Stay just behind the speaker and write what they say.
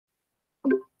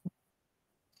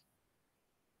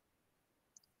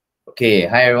Okay,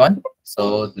 hi everyone.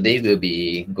 So today we'll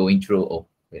be going through. Oh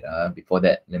wait, before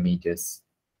that, let me just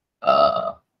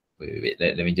let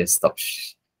me just stop.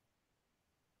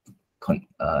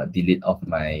 Delete off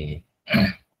my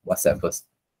WhatsApp first,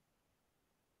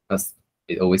 because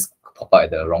it always pop out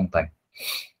at the wrong time.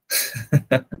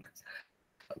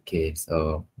 Okay,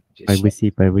 so just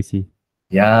Privacy.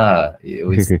 yeah, it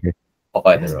always pop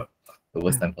out at the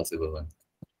worst time possible one.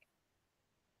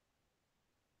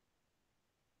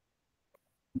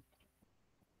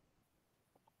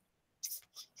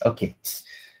 Okay.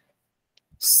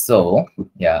 So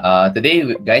yeah,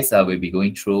 today guys, we'll be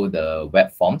going through the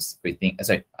web forms, creating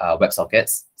web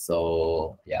sockets.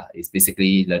 So yeah, it's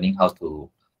basically learning how to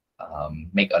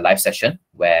make a live session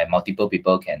where multiple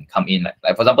people can come in.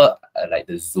 Like for example, like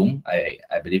the Zoom. I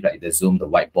believe like the Zoom, the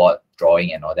whiteboard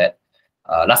drawing and all that.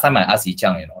 Last time I asked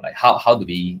Yichang, like how do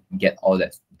we get all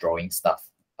that drawing stuff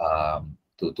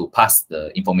to pass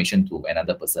the information to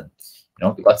another person?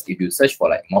 Because if you search for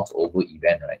like mouse over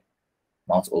event, right?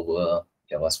 Mouse over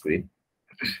JavaScript.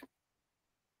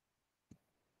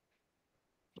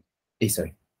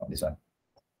 Sorry, not this one.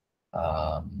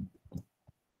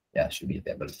 Yeah, should be a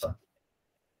developer.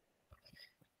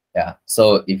 Yeah,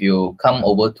 so if you come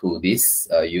over to this,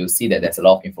 you'll see that there's a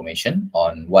lot of information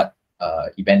on what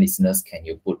event listeners can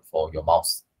you put for your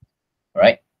mouse,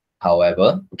 right?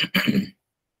 However,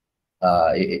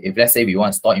 if let's say we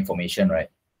want to store information,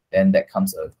 right, then that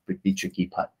comes a pretty tricky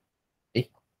part.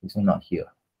 This one not here.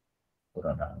 Hold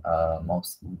on,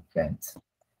 mouse event.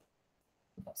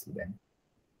 Mouse event.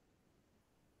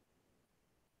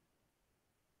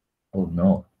 Oh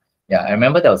no. Yeah, I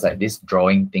remember there was like this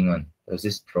drawing thing on. There was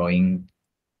this drawing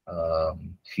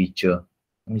feature.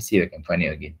 Let me see if I can find it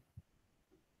again.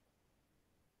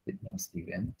 Mouse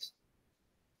event.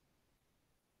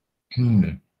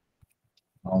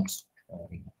 Mouse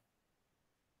drawing.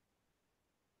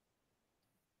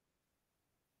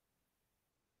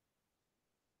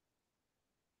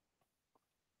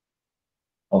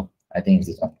 Oh, I think it's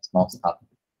this one. It's mouse up.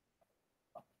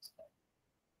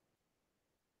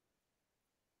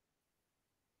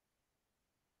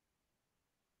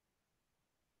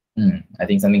 I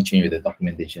think something changed with the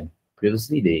documentation.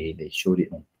 Previously, they showed it.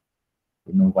 I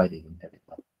don't know why they didn't have it.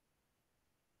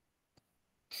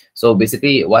 So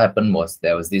basically, what happened was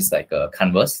there was this like a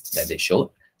canvas that they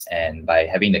showed, and by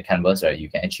having the canvas, right, you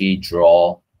can actually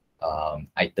draw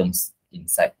items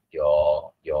inside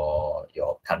your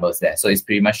canvas there. So it's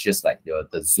pretty much just like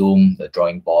the Zoom, the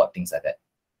drawing board, things like that.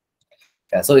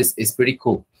 Yeah, so it's pretty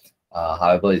cool.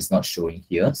 However, it's not showing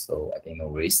here, so I think no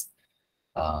worries.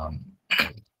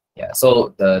 Yeah,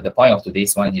 so the point of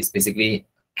today's one is basically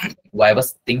whatever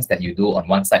things that you do on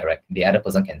one side, right, the other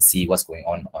person can see what's going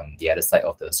on the other side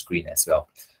of the screen as well,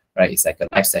 right? It's like a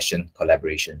live session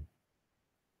collaboration.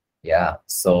 Yeah,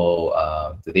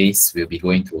 so today's we'll be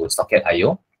going to Socket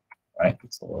IO, right?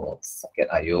 So Socket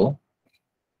IO,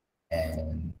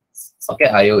 and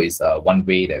Socket IO is one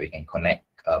way that we can connect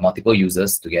multiple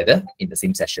users together in the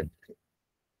same session.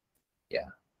 Yeah,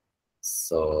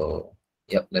 so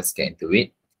yep, let's get into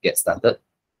it, get started.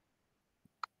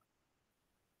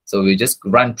 So we just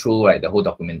run through the whole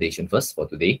documentation first for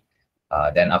today.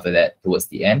 Then after that, towards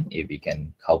the end, if we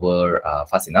can cover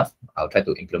fast enough, I'll try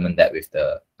to implement that with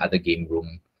the other game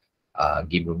room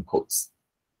codes.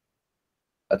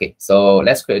 Okay, so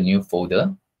let's create a new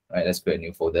folder. Right, let's create a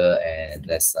new folder and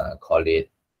let's call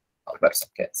it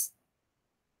WebSockets.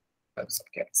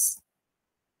 WebSockets.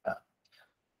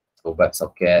 So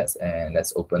WebSockets, and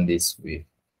let's open this with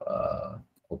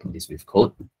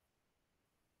code.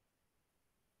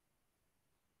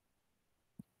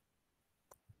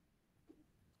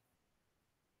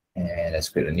 And let's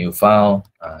create a new file,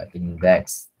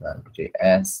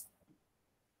 index.js.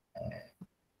 And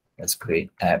let's create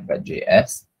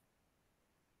app.js.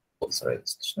 Oh, sorry,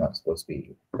 it's not supposed to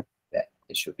be that.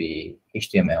 It should be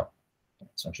HTML.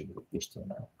 This one should be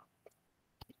HTML.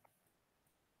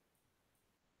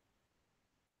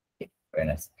 Okay, very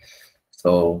nice.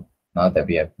 So now that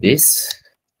we have this,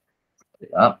 put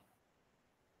it up.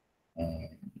 And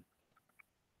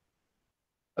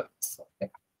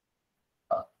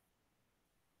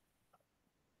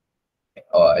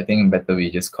I think better we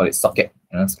just call it socket,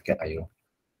 socket IO.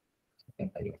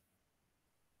 Socket IO.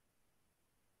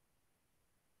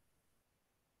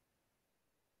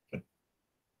 Okay.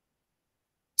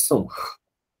 So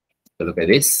look at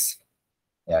this.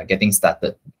 Yeah, getting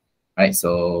started. Right,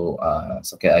 so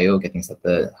socket IO, getting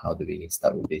started. How do we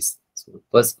start with this? So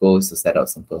first goal is to set up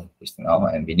simple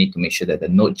HTML, and we need to make sure that the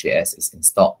Node.js is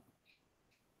installed.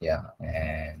 Yeah,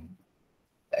 and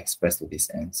express to this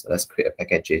end. So let's create a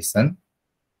package JSON.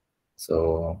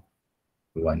 So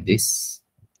we want this,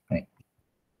 right?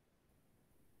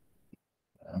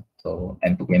 So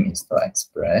npm install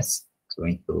express. So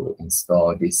we need to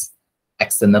install this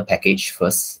external package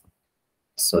first,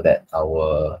 so that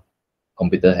our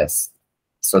computer has,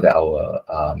 so that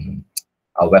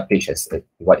our web page has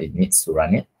what it needs to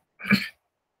run it.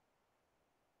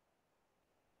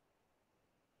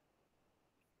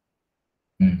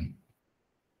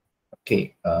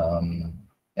 Okay,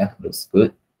 yeah, looks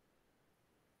good.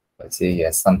 Let's say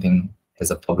yes, something,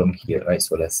 there's a problem here, right?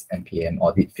 So let's npm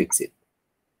audit fix it.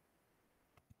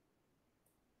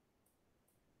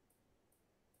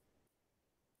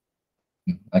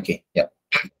 Okay, yep,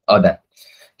 all done.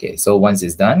 Okay, so once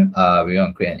it's done, we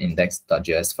want to create an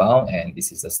index.js file, and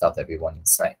this is the stuff that we want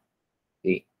inside.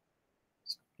 Okay,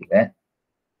 so do that.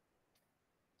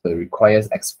 So it requires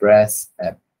express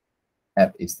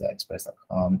app is the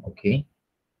express.com. Okay.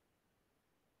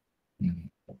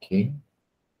 Okay.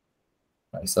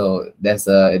 Right, so there's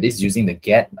it is using the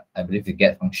get, I believe, the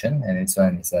get function, and this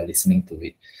one is listening to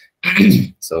it.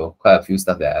 So quite a few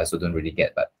stuff that I also don't really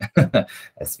get, but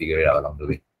let's figure it out along the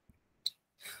way.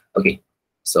 Okay,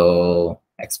 so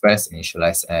express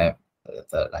initialize app,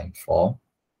 third line 4,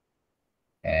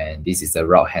 and this is the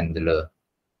route handler.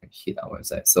 Hit our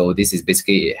website. So this is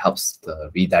basically, it helps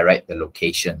to redirect the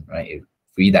location, right? It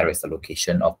redirects the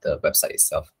location of the website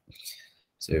itself.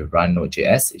 So you run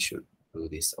Node.js, it should do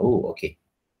this. Oh, okay.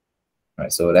 All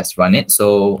right, so let's run it.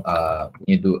 So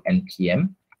you do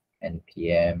npm,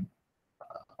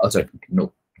 oh sorry,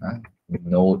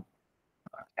 node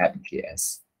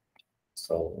app.js.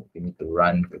 So we need to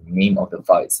run the name of the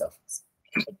file itself.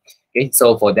 Okay,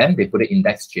 so for them, they put it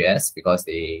index.js because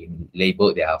they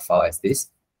labeled their file as this.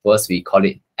 First, we call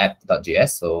it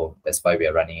app.js, so that's why we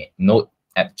are running it node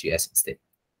app.js instead.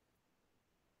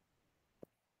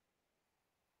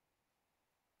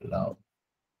 Wow.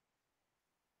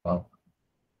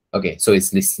 Okay, so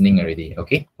it's listening already.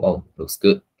 Okay, wow, looks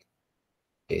good.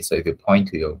 Okay, so if you point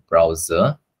to your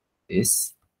browser,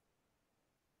 this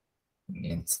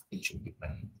means it should be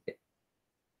running.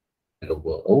 Hello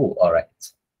world. Oh, all right.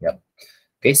 Yep.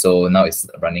 Okay, so now it's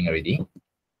running already.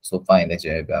 So far, in that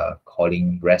we are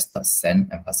calling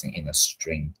rest.send and passing in a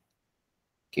string.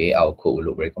 Okay, our code will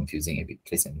look very confusing if we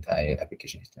place an entire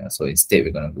application HTML. So instead,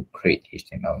 we're going to create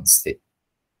HTML instead.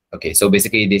 Okay, so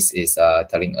basically this is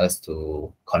telling us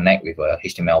to connect with a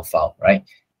HTML file, right?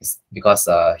 It's because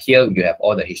here you have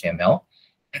all the HTML.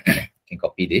 You can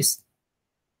copy this.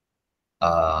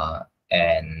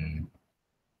 And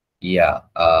yeah,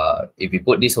 if we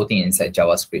put this whole thing inside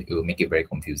JavaScript, it will make it very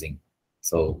confusing.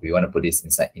 So we want to put this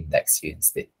inside index here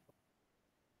instead.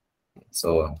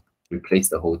 So replace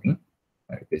the whole thing.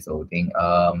 Replace the whole thing.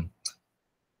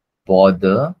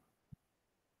 Border.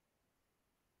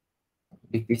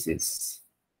 I think this is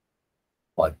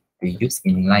what they use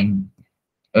inline.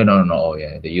 Oh no. Oh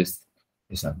yeah, they use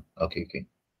this one. Okay.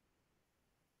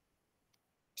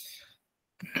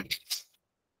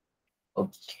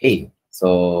 Okay.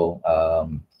 So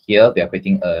here we are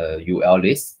creating a UL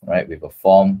list, right, with a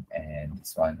form, and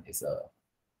this one is a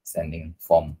sending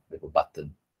form with a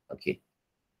button. Okay.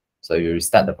 So you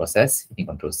restart the process, hitting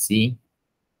Control C,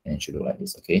 and it should look like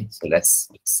this. Okay. So let's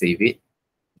save it.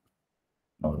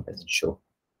 No, it doesn't show.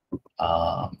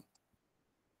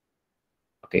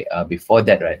 Okay, before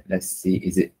that, right, let's see,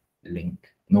 is it linked?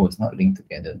 No, it's not linked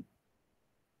together.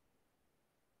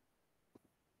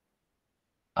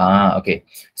 Okay.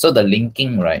 So the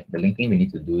linking, right, the linking, we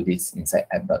need to do this inside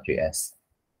app.js.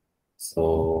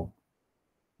 So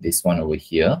this one over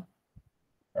here,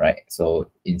 right?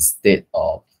 So instead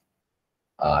of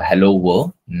hello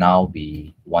world, now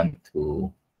we want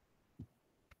to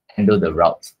handle the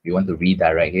route. We want to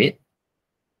redirect it.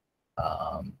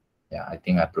 Yeah, I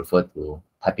think I prefer to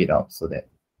type it out so that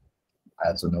I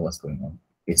also know what's going on.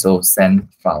 Okay, so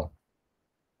send file.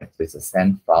 So it's a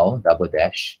send file, double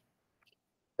dash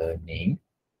the name.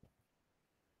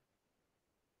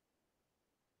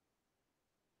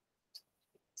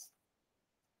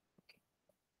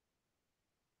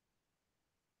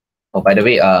 Oh, by the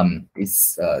way,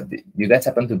 do you guys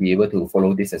happen to be able to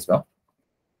follow this as well?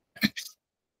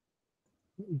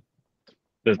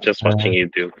 Just watching you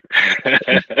do.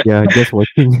 Yeah, just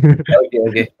watching.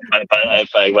 Okay. But I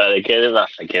get it.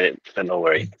 I get it. But no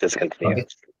worry. Just continue.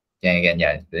 Okay.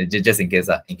 Yeah. Just in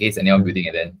case anyone building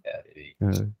it,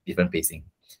 then different pacing.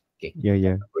 Okay.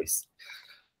 Yeah. No worries.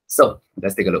 So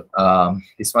let's take a look.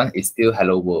 This one is still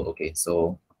hello world. Okay,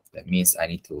 so that means I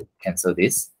need to cancel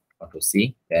this. Control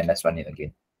C. Then let's run it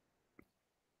again.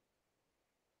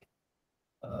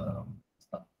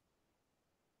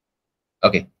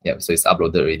 Okay, yeah. So it's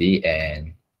uploaded already,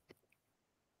 and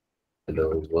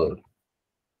hello world.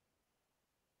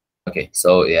 Okay,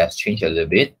 so it has changed a little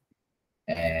bit,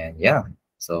 and yeah,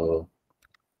 so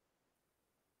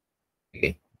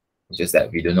okay, it's just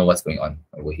that we don't know what's going on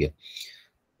over here.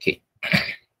 Okay,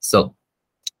 so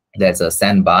there's a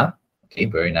sandbar. Okay,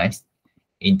 very nice.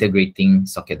 Integrating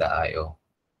socket.io.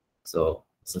 So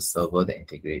it's a server that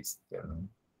integrates.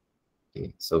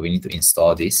 Okay, so we need to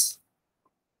install this.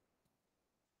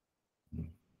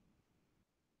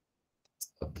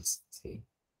 So this say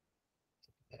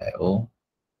IO.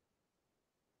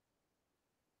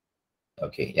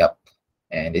 Okay, yep.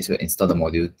 And this will install the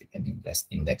module depending that's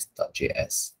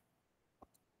index.js.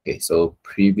 Okay, so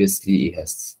previously it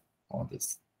has all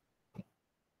this.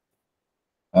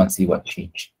 I want to see what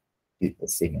changed. It's the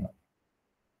same.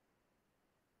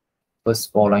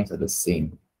 First 4 lines are the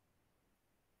same.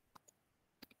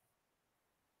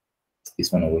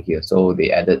 This one over here. So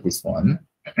they added this one.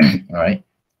 All right.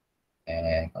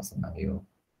 And custom IO.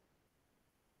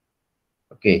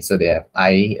 Okay, so they have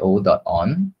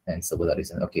IO.on and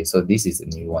server.listen. Okay, so this is a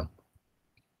new one.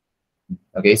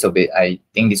 Okay, so I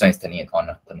think this one is turning it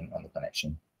on, turning on the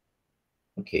connection.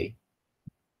 Okay,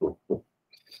 cool, cool.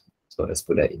 So let's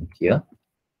put that in here.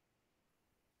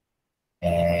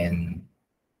 And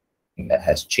that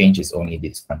has changed is only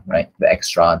this one, right? The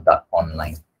extra dot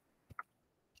online.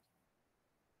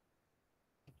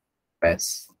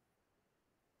 Press.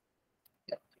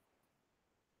 Yep.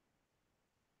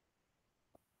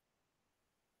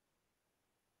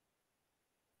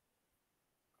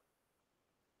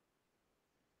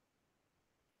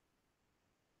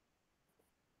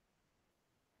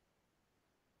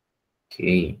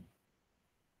 Okay.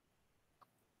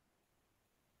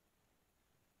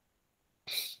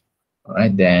 All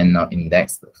right, then now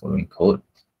index the following code.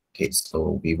 Okay,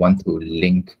 so we want to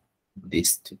link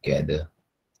this together.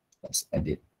 Let's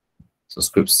edit. So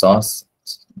script source,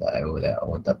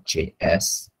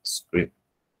 .js script.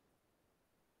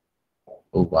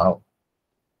 Oh, wow.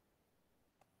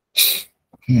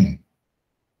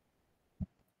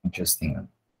 Interesting.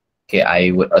 Okay,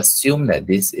 I would assume that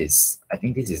this is, I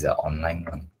think this is an online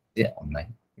one. Is it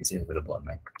online? Is it available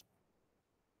online?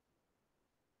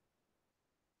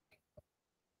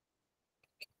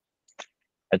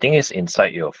 I think it's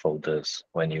inside your folders.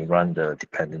 When you run the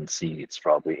dependency, it's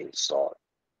probably installed.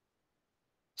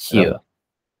 Here.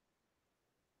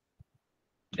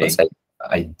 Because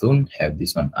I don't have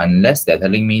this one, unless they're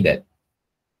telling me that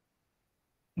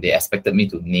they expected me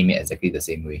to name it exactly the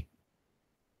same way.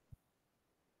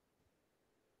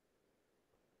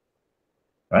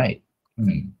 Right.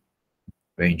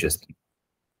 Very interesting.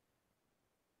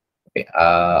 Okay,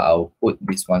 I'll put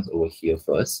these ones over here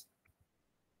first.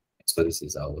 So this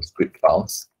is our script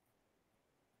files.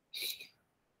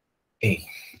 Okay.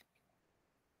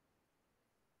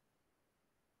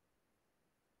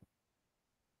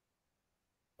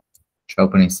 Try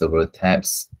opening several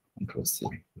tabs. Control C.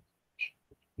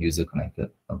 User connected.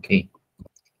 Okay.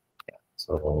 Yeah.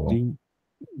 So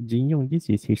Jing, this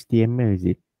is HTML, is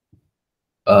it?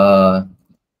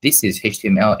 this is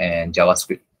HTML and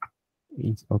JavaScript.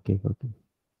 It's okay.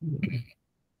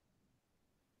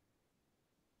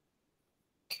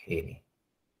 Okay.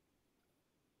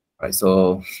 All right,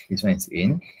 so this one is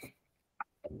in.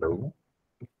 Hello.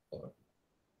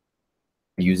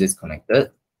 User is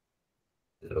connected.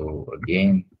 Hello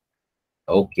again.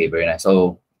 Okay, very nice.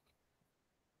 So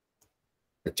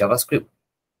the JavaScript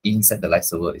inside the live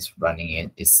server is running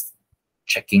it. It's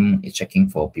checking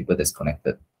for people that's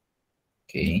connected.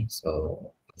 Okay,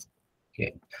 so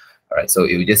okay. All right, so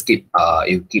it will just keep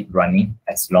running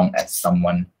as long as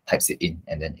someone types it in,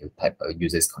 and then it will type a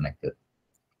user is connected.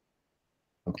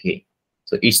 Okay,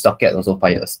 so each socket also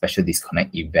fire a special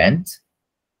disconnect event.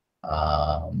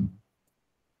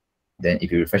 Then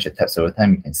if you refresh the tab several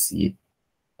times, you can see it.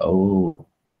 Oh,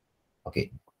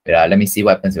 okay. Let me see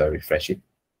what happens if I refresh it.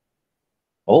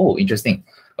 Oh, interesting.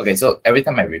 Okay, so every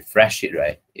time I refresh it,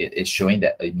 right, it's showing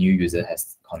that a new user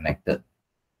has connected.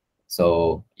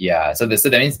 So yeah, so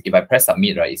that means if I press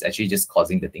submit, right, it's actually just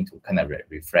causing the thing to kind of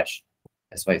refresh.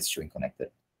 That's why it's showing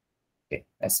connected. Okay,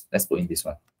 let's put in this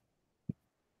one.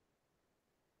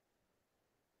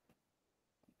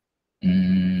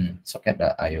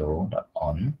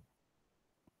 Socket.io.on.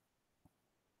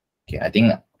 Okay, I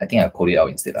think I'll code it out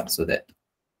instead, so that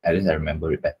at least I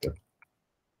remember it better.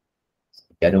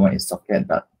 The other one is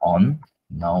socket.on.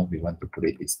 Now we want to put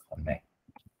it is connect.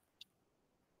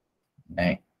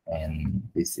 And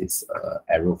this is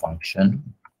arrow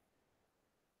function.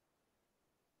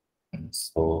 And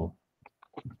so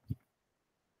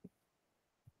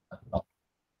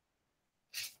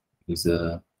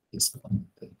user is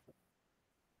connected.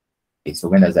 Okay, so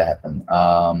when does that happen?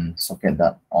 Socket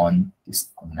dot on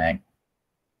disconnect.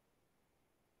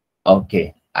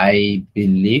 Okay, I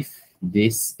believe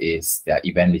this is their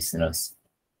event listeners,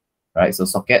 right? So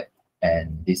socket,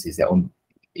 and this is their own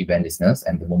event listeners,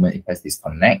 and the moment it press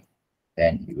disconnect,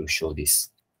 then it will show this.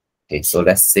 Okay, so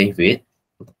let's save it.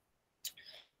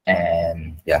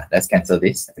 And yeah, let's cancel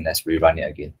this and let's rerun it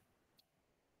again.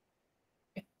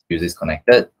 Okay, user is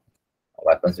connected.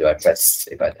 What happens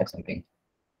if I type something?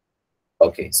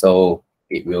 Okay, so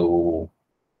it will,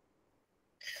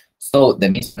 so that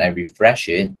means when I refresh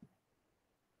it,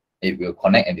 it will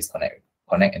connect and disconnect,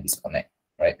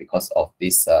 right? Because of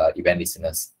this event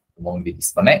listeners. The moment we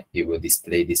disconnect, it will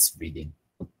display this reading.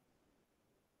 What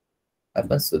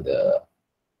happens to the,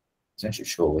 so I should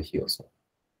show over here also.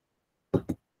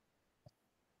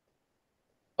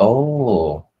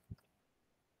 Oh,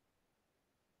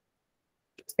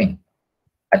 interesting.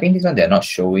 I think this one they're not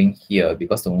showing here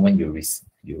because the moment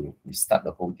you restart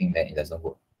the whole thing, then it doesn't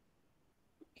work.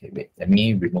 Okay, wait, let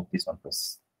me remove this one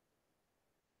first.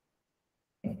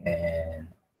 And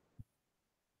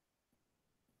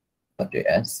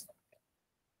 .js.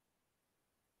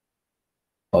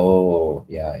 Oh,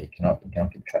 yeah, you cannot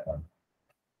keep track on.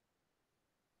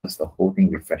 Because the whole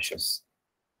thing refreshes.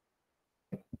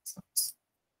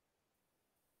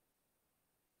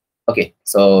 Okay,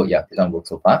 so yeah, this one works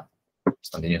so far. Let's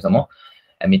continue some more.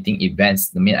 Emitting events.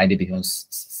 The main idea behind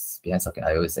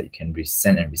Socket.io is that you can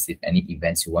send and receive any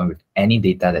events you want with any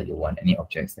data that you want, any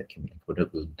objects that can be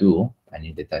encoded will do.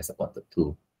 Any data is supported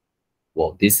too.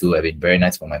 Well, this will have been very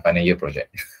nice for my final year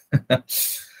project.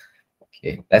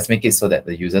 Okay, let's make it so that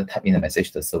the user type in a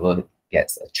message, the server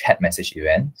gets a chat message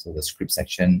event. So the script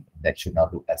section that should now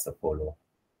look as the follow.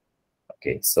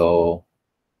 Okay, so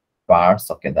var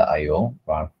socket.io,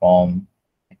 var form,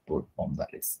 input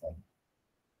form.listen.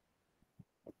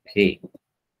 Okay.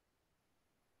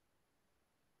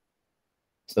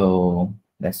 So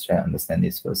let's try to understand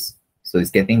this first. So it's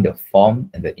getting the form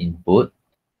and the input.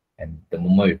 And the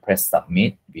moment we press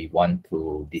submit, we want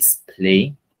to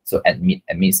display. So admit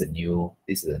is a new,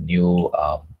 this is a new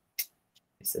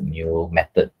it's a new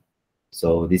method.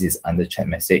 So this is under chat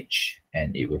message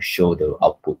and it will show the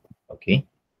output. Okay.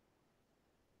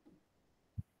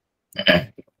 All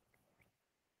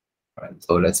right,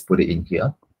 so let's put it in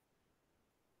here.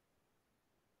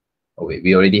 Oh wait,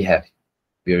 we already have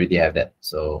that.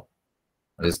 So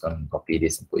I'm just gonna copy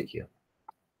this and put it here.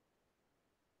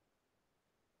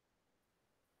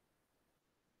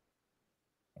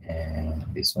 And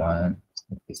this one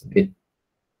is a bit.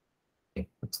 Okay,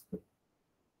 that's good.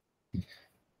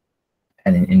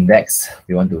 And in index,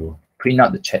 we want to print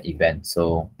out the chat event.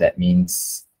 So that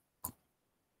means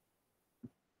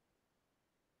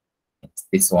it's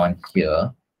this one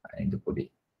here. I need to put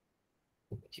it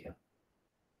over here.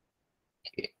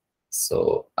 Okay,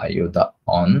 so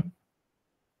io.on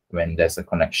when there's a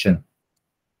connection.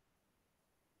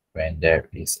 When there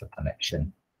is a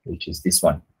connection, which is this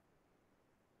one.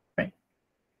 Right.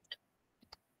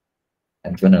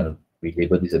 I'm gonna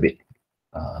relabel this a bit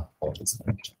for this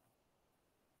connection.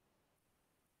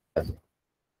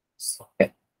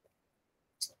 Socket.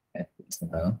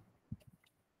 Listener.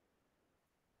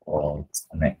 Or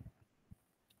disconnect.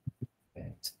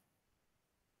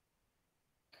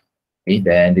 Okay,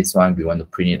 then this one we want to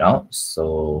print it out.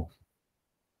 So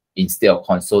instead of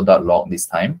console.log this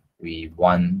time, we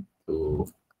want to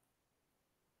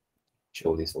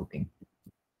show this whole thing.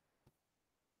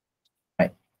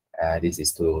 Right. This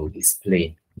is to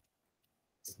display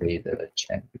the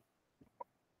chat.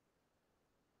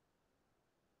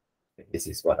 This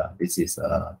is what this is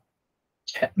a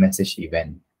chat message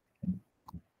event.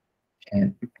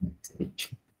 Chat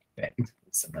message event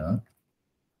listener.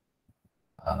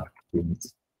 Print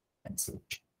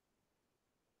message.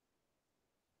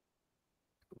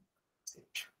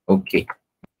 Okay.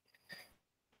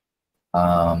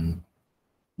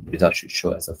 Result should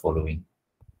show as the following.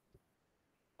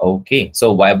 Okay,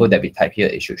 so whatever that we type here,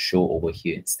 it should show over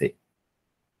here instead.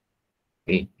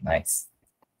 Okay, nice.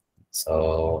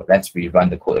 So let's rerun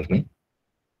the code again.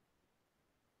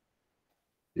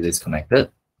 It is connected.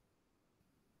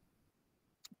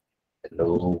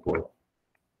 Hello world.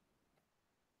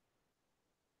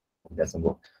 It doesn't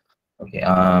work. Okay,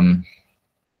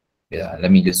 yeah, let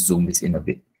me just zoom this in a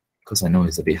bit because I know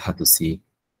it's a bit hard to see.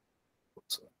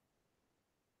 So,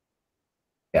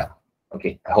 yeah,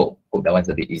 okay, I hope that one's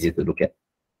a bit easier to look at.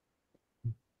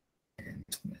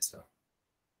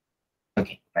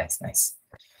 Okay, nice.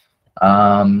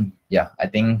 Yeah, I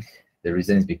think the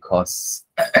reason is because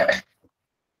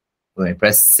when we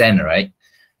press send, right?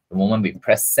 The moment we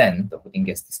press send, the whole thing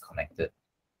gets disconnected.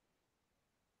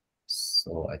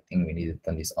 So I think we need to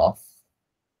turn this off.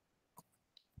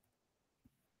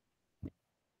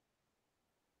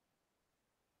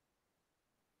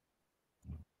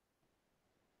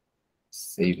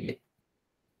 Save it.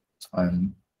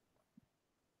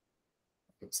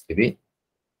 Save it.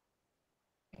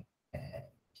 And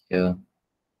here,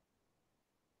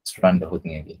 let's run the whole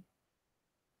thing again.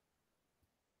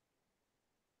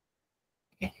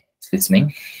 Okay, it's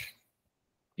listening.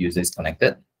 User is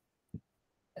connected.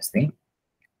 Testing.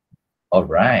 All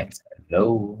right.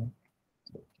 Hello.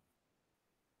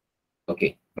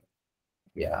 Okay.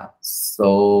 Yeah.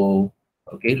 So,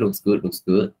 okay, looks good. Looks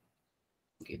good.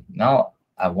 Okay. Now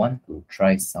I want to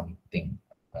try something.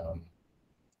 Okay.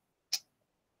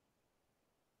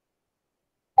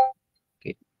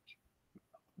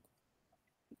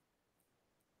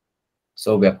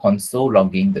 So we are console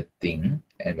logging the thing,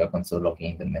 and we are console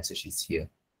logging the messages here.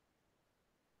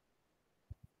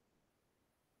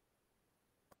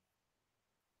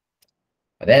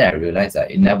 But then I realized that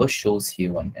it never shows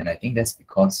here one, and I think that's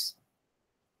because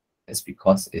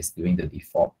it's doing the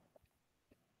default.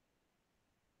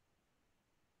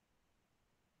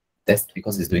 That's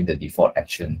because it's doing the default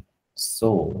action.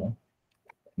 So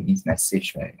this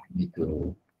message, right? We need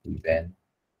to prevent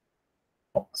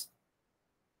box.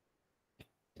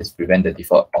 Just prevent the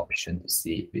default option to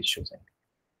see if it shows anything.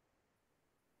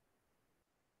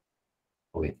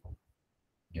 Oh, wait.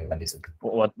 You run this again.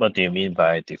 What do you mean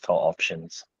by default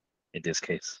options in this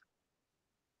case?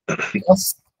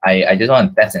 Because I just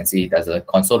want to test and see does the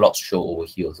console log show over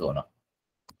here also or not.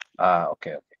 Ah,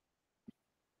 okay.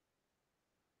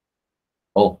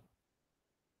 Oh.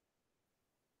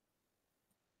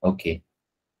 Okay.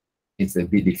 It's a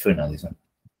bit different now, this one.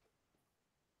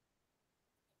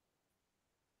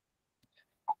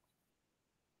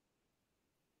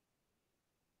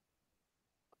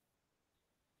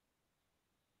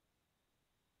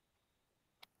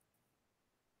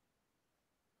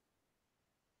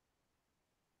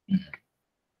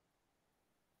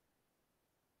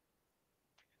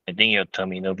 I think your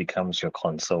terminal becomes your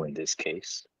console in this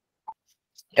case.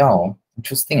 Yeah,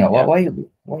 interesting. Yeah. Why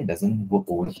it doesn't work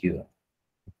over here?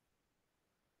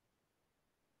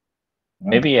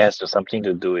 Maybe it has something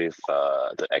to do with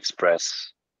the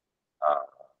Express,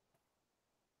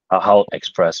 how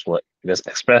Express works. Because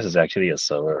Express is actually a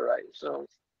server, right? So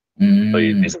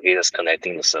you're basically just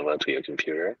connecting the server to your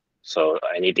computer. So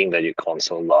anything that you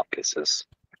console log is just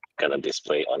gonna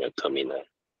display on your terminal.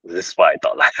 This is what I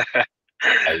thought.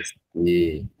 I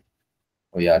see.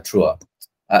 Oh yeah, true.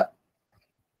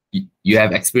 You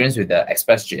have experience with the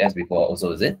Express.js before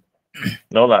also, is it?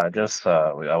 No lah, just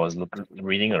I was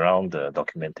reading around the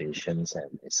documentations,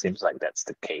 and it seems like that's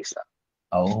the case.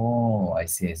 Oh, I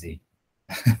see.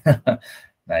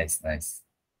 Nice.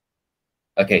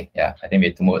 Okay, yeah, I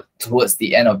think we're towards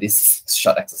the end of this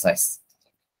short exercise.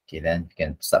 Okay, then you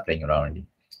can start playing around already.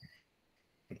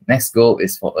 Next goal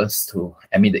is for us to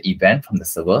emit the event from the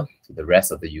server to the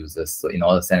rest of the users. So in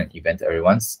order to send an event to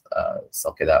everyone's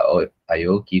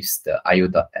socket.io gives the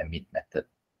io.emit method.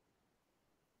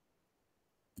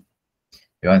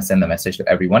 We want to send the message to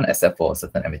everyone except for a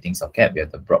certain emitting socket. We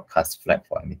have the broadcast flag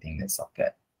for emitting the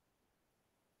socket.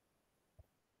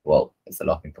 Well, it's a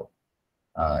lot of info.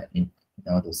 In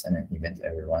order to send an event to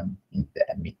everyone in the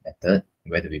emit method,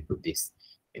 where do we put this?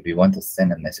 If we want to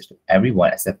send a message to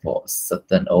everyone except for a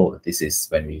certain, this is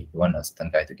when we want a certain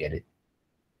guy to get it.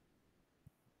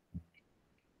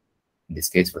 In this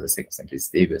case, for the sake of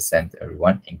simplicity, we'll send to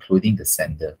everyone, including the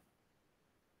sender.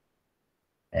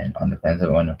 And on the sender,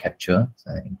 we want to capture,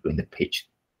 including the page.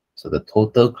 So the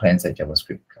total client-side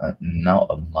JavaScript now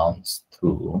amounts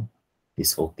to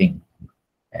this whole thing.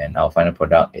 And our final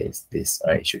product is this.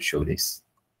 All right, it should show this.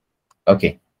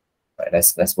 Okay, all right,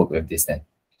 let's work with this then.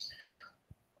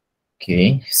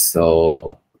 Okay,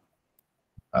 so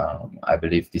I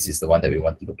believe this is the one that we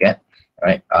want to look at. All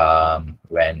right,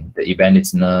 when the event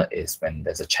listener is when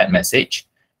there's a chat message,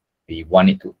 we want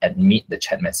it to admit the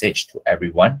chat message to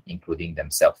everyone, including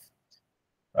themselves.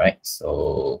 Right,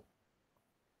 so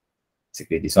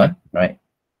basically this one, right?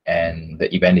 And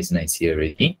the event listener is here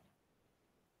already.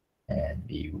 And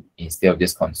we, instead of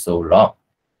just console log,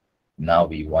 now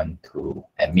we want to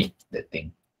admit the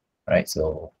thing, right?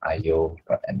 So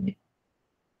io.admit.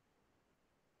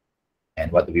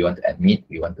 And what do we want to admit?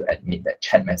 We want to admit that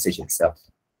chat message itself.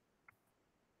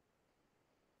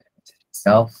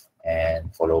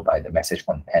 And followed by the message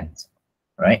content,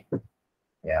 right?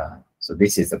 Yeah, so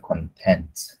this is the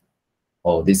content.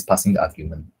 Oh, this is passing the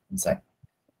argument inside.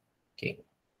 Okay,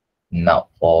 now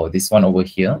for this one over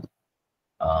here,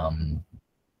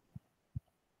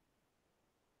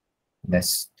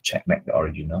 let's check back the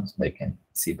original so that you can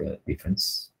see the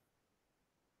difference.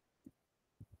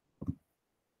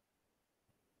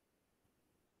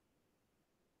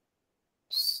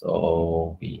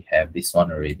 So we have this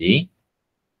one already.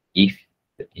 If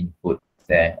the input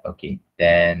there, okay,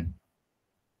 then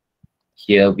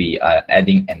here we are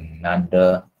adding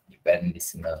another event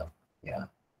listener. Yeah.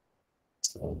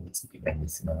 So this event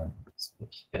listener is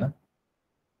here.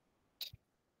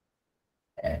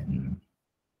 And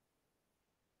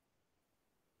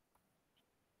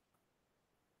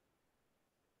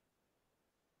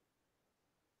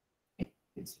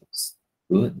this looks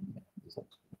good.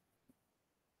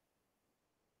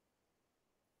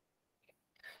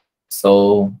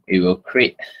 So it will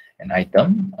create an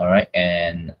item, all right,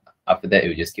 and after that it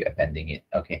will just keep appending it.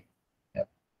 Okay, yep,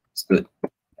 it's good.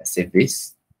 Let's save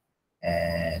this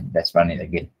and let's run it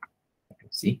again.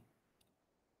 See,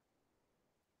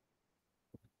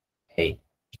 hey,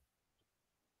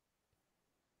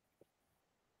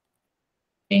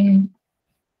 something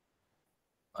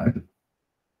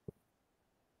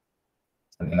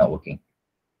not working.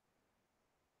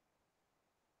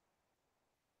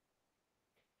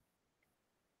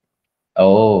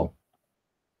 Oh,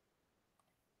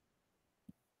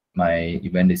 my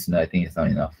event listener, I think it's not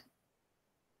enough.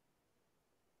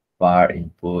 Bar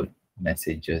input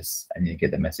messages. I need to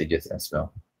get the messages as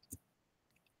well.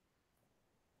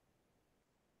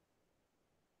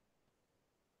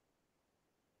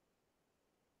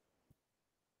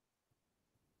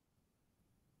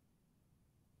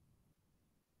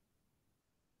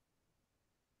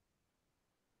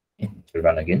 Okay, to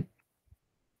run again.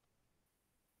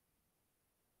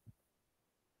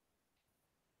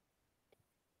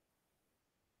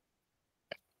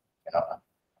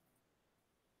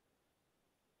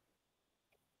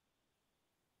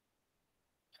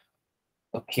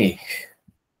 Okay.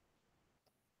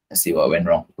 Let's see what went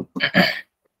wrong.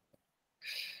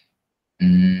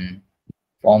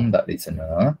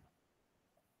 Form.listener,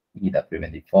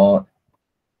 e.prevent default,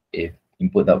 if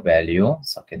input.value,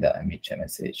 socket.image chat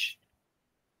message.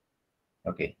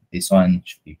 Okay, this one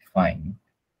should be fine.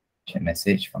 Chat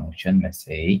message, function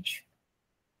message.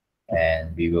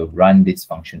 And we will run this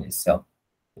function itself,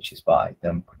 which is bar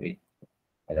item create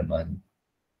element.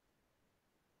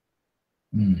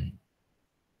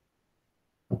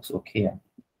 Looks okay.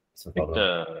 So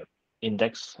the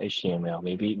index HTML,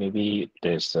 maybe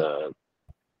there's the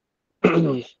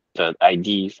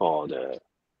ID for the,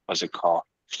 what's it called?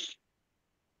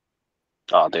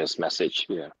 Oh, there's message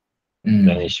here. Then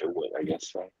it should work, I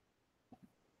guess, right?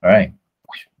 All right,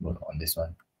 work on this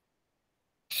one.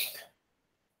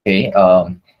 Okay,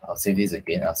 I'll save this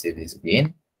again.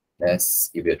 Let's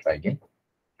give it a try again.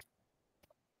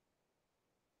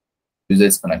 User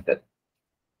is connected.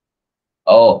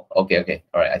 Oh, okay.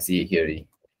 All right, I see it here already.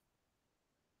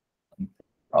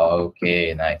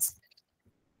 Okay, nice.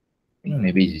 I think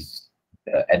maybe it's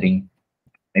adding.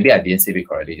 Maybe I didn't save it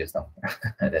correctly just now.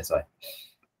 That's why.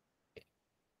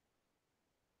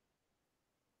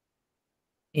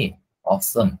 Hey,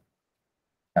 awesome.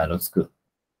 That looks good.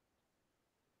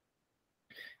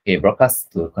 Okay,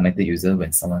 broadcast to a connected user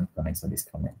when someone connects on this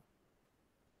command.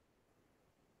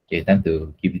 Okay, time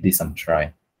to give this some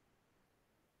try.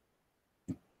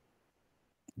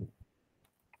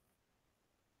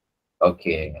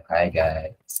 Okay, hi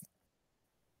guys.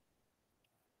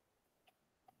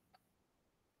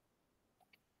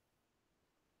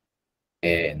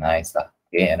 Okay, nice.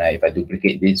 Okay, and if I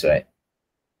duplicate this, right?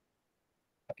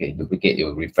 Okay, duplicate, it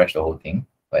will refresh the whole thing.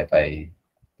 But if I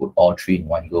put all three in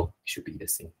one go, it should be the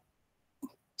same.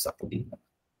 So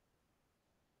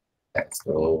let's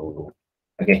go.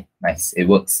 Okay, nice. It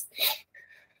works.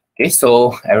 Okay,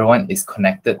 so everyone is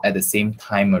connected at the same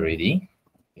time already.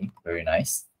 Okay, very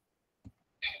nice.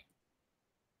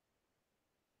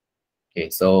 Okay,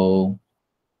 so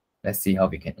let's see how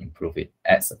we can improve it.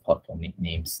 Add support for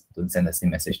nicknames. Don't send the same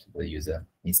message to the user.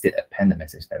 Instead, append the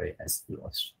message directly as it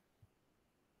was.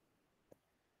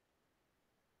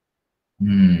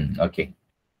 Okay.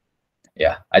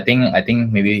 Yeah, I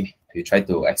think maybe we try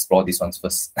to explore these ones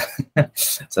first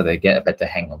so they get a better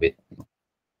hang of it.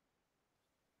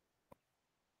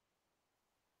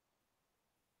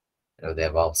 Oh, they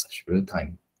have all such real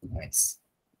time. Nice.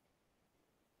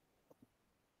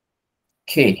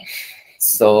 Okay,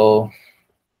 so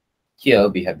here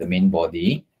we have the main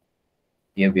body.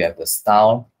 Here we have the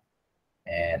style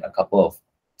and a couple of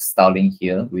styling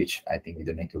here, which I think we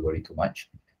don't need to worry too much,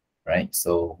 right?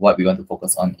 So what we want to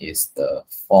focus on is the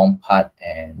form part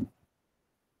and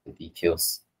the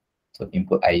details. So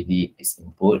input ID is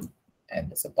input, and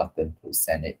there's a button to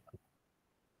send it.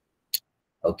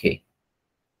 Okay.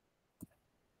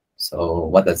 So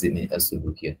what does it need us to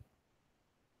do here?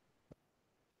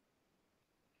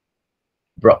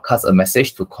 Broadcast a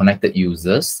message to connected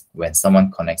users when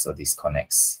someone connects or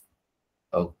disconnects.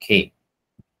 Okay.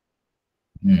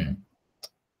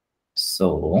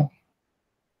 So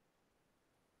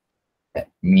that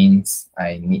means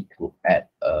I need to add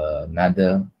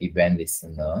another event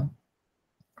listener,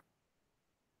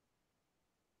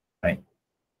 right?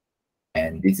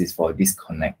 And this is for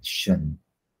disconnection.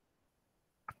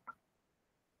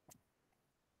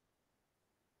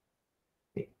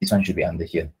 Okay, this one should be under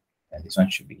here, and this one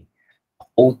should be,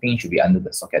 whole thing should be under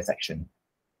the socket section.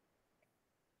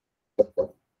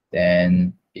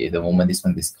 Then the moment this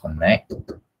one disconnect,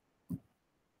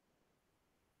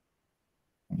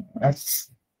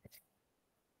 that's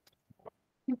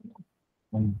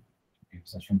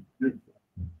session.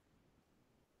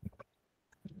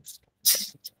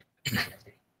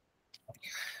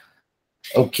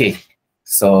 Okay,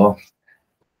 so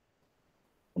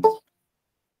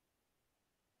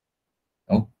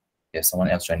oh, there's someone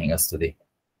else joining us today.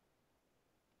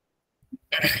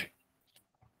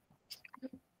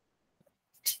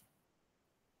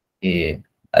 Hey,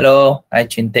 hello, hi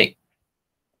Chintek.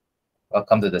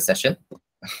 Welcome to the session.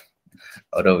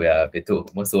 Although we are a bit too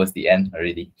most towards the end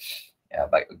already. Yeah,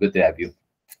 but good to have you.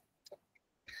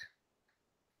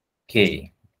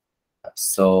 Okay,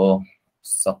 so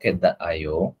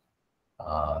socket.io.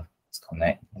 Let's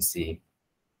connect. Let's see.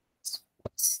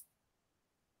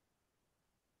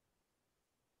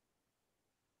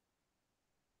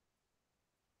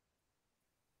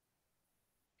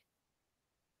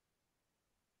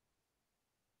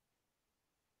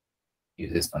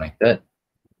 Users connected.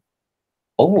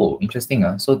 Oh, interesting.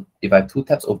 So if I have 2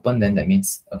 tabs open, then that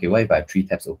means, okay, what if I have 3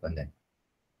 tabs open then?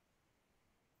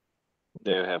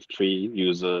 They have 3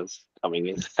 users coming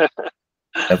in.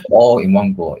 Have all in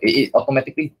one go. It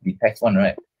automatically detects one,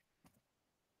 right?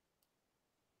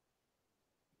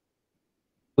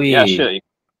 Yeah, Wait. sure.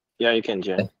 Yeah, you can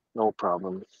join. No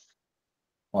problem.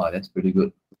 Wow, that's pretty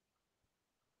good.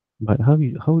 But how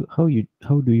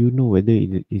do you know whether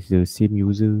it is the same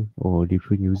user or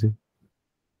different user?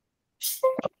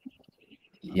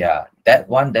 Yeah, that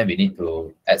one, then we need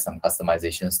to add some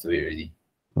customizations to it already.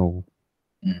 Oh,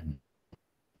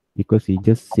 because it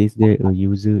just says there a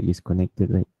user is connected,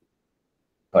 right?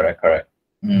 Correct.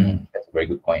 That's a very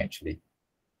good point, actually.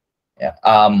 Yeah.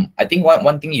 I think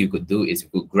one thing you could do is you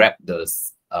could grab the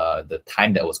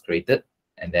time that was created,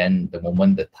 and then the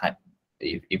moment the time,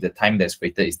 if the time that's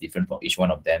created is different for each one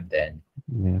of them, then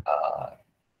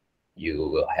you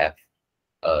will have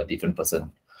a different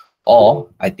person. Or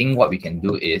I think what we can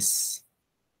do is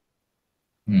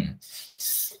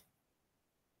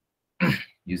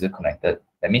user connected.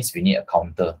 That means we need a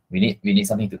counter. We need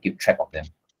something to keep track of them.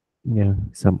 Yeah,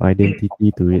 some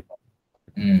identity to it.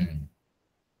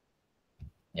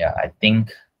 Yeah, I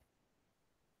think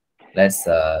let's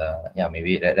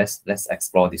maybe let's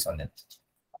explore this one then.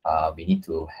 We need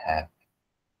to have,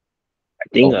 I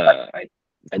think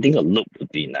I think a loop would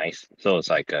be nice. So it's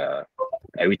like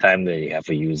every time that you have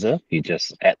a user, you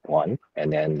just add one,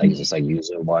 and then like just like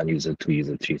user 1, user 2,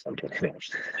 user 3, something like that.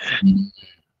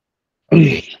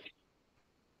 Okay.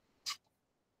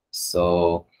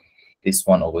 So this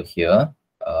one over here,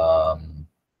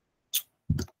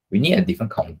 we need a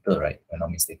different counter, right? If I'm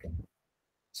not mistaken.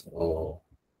 So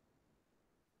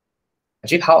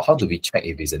actually, how do we check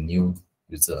if it's a new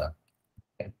user?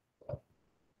 Okay.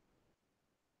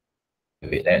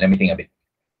 Wait, let me think a bit.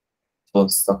 So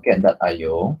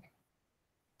socket.io.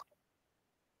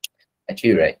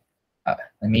 Actually, right.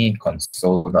 Let me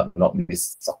console.log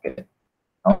this socket.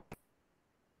 Oh.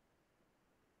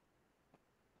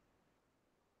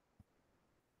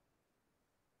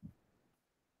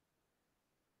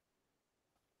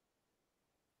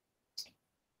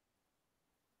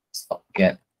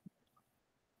 Socket.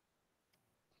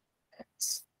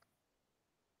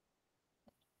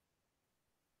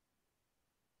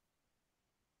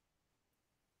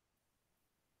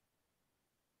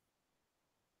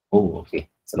 Oh, okay.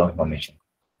 It's a lot of information.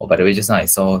 Oh, by the way, just now I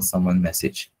saw someone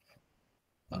message.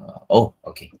 Oh,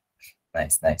 okay.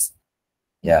 Nice.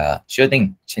 Yeah, sure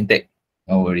thing. Chintek.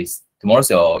 No worries. Tomorrow's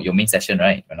your main session,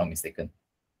 right? If I'm not mistaken.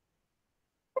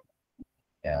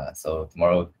 Yeah, so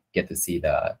tomorrow get to see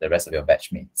the rest of your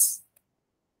batchmates.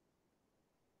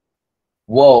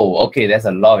 Whoa, okay, there's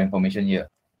a lot of information here.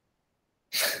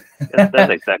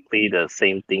 That's exactly the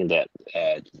same thing that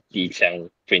Yi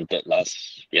Chang printed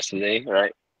yesterday,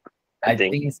 right? I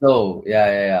think so.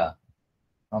 Yeah.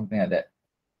 Something like that.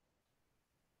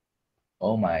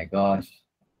 Oh my gosh.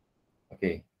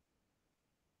 Okay.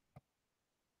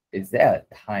 Is there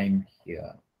a time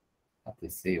here? hard to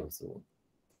say also.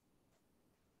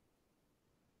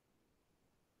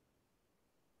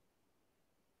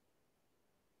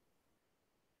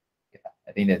 Yeah,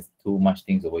 I think there's too much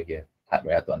things over here.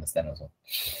 Very hard to understand also.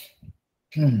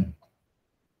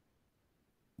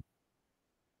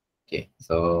 Okay,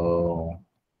 so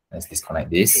let's disconnect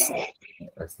this.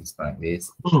 Let's disconnect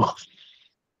this.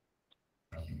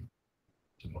 And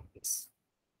remove this.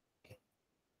 Okay.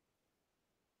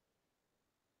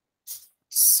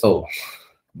 So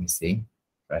let me see.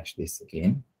 Refresh this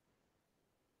again.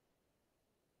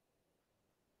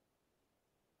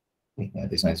 Yeah,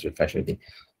 this one is refresh already.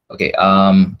 Okay,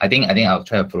 I think I'll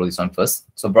try to follow this one first.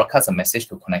 So broadcast a message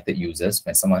to connected users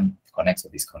when someone connects or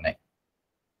disconnect.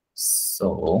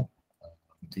 So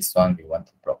this one we want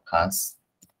to broadcast.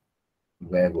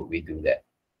 Where would we do that?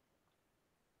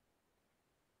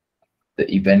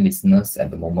 The event listeners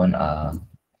at the moment are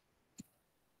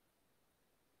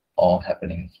all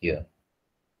happening here.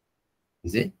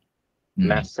 Is it?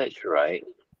 Message, right?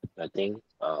 I think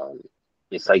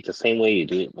it's like the same way you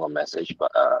do it on message,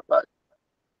 but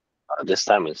this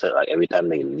time instead, like every time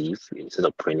they leave, instead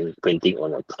of printing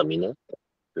on a terminal,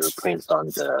 you print on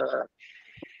the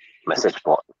message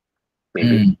board.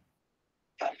 Maybe.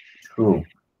 True.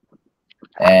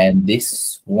 And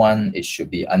this one, it should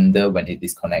be under when it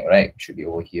disconnect, right? It should be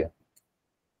over here.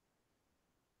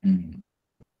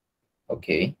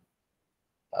 Okay.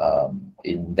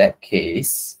 In that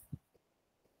case,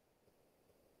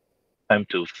 time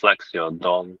to flex your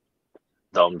DOM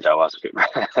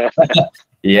JavaScript.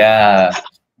 Yeah,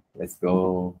 let's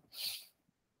go.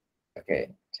 Okay,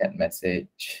 chat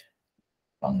message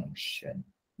function.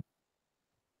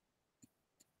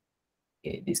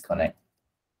 Okay, disconnect.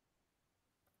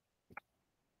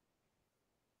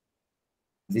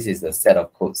 This is a set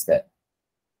of codes that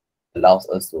allows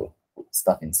us to put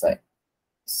stuff inside.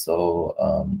 So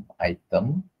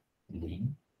item link,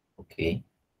 okay.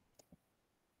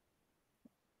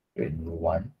 Create a new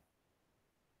one.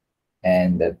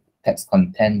 And the text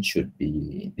content should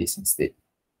be this instead.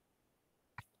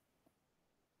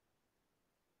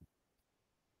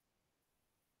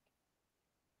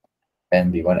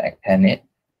 And we want to append it.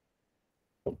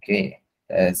 Okay,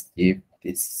 let's give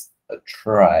this a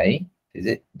try. Is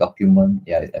it document?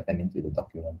 Yeah, it's appending to the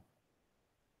document.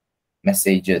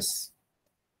 Messages.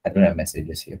 I don't have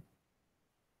messages here.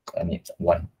 I need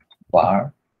one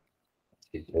bar.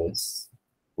 Messages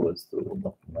equals to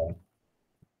document.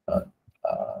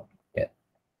 Yeah.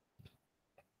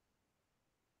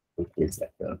 Create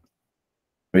selector.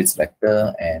 Create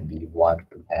selector, and we want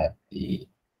to have the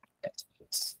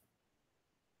messages.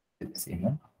 The same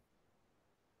one.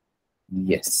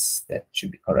 Yes, that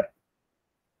should be correct.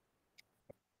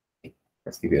 Okay,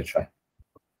 let's give it a try.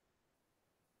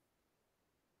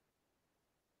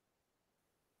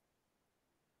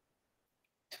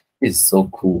 It's so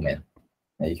cool, man.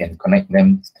 You can connect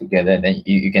them together, and then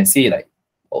you can see like,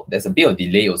 oh, there's a bit of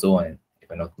delay also, and if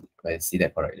I see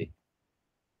that correctly.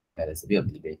 Yeah, there's a bit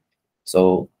of delay.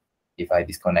 So if I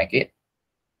disconnect it,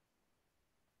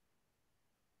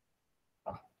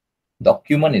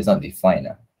 document is not defined.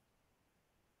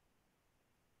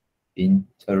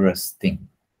 Interesting.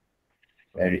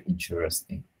 Very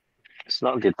interesting. It's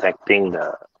not detecting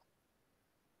the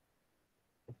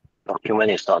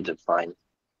document is not defined.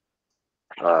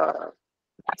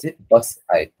 Is it because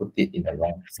I put it in the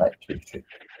wrong side?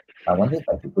 I wonder if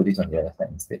I could put this on the other side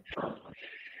instead.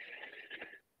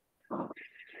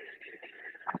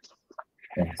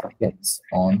 When sockets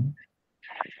on.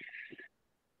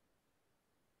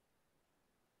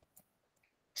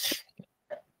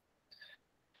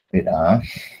 Wait,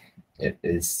 it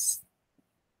is,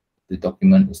 the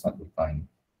document is not defined.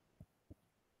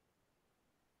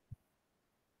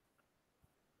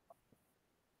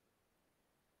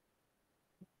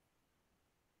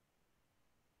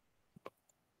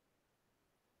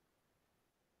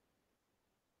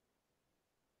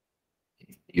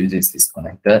 User is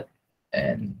disconnected,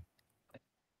 and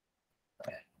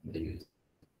the user,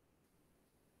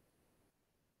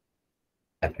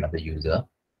 another user.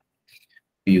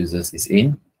 Users is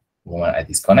in. When I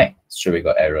disconnect, sure we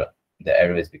got error. The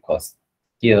error is because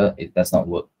here it does not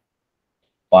work.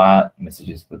 But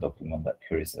messages per document that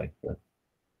query selected.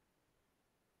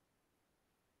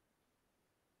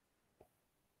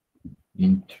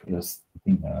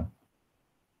 Interesting.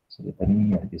 So they're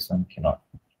telling me that this one cannot.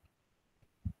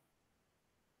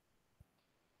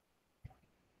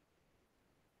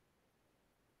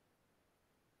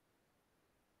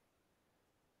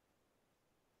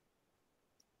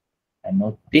 I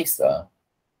notice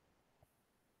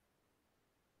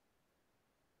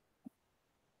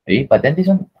but then this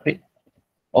one,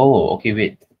 Oh, okay,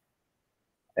 wait.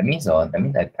 That means I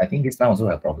think this line also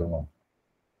have a problem.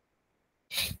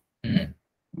 Hmm.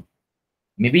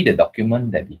 Maybe the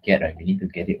document that we get, right, we need to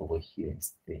get it over here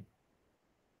instead.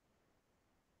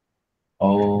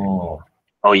 Oh.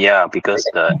 Oh yeah, because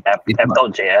the It's not,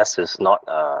 app.js is not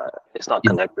it's not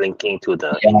linking to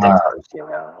the yeah.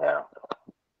 index.html. Yeah.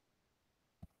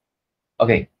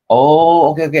 Okay.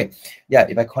 Oh, okay. Yeah,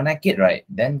 if I connect it, right,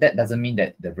 then that doesn't mean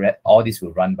that all this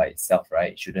will run by itself,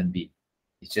 right? It shouldn't be.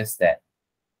 It's just that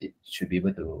it should be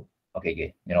able to.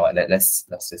 Okay. You know what? Let's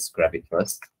just grab it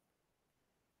first.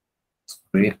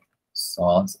 Script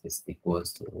source is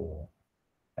equals to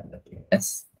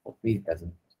yes. Hopefully it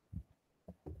doesn't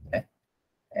do that.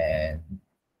 And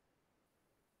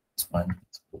this one,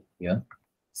 let's put here.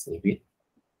 Save it.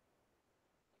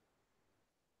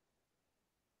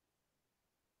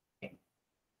 Okay.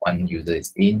 One user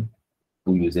is in,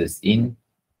 two users in,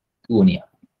 two only.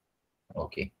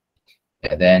 Okay.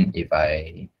 And then if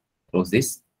I close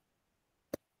this,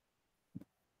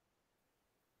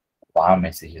 bar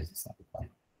messages is not defined.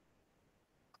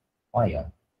 Why?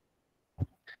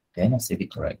 Then I save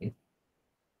it correctly.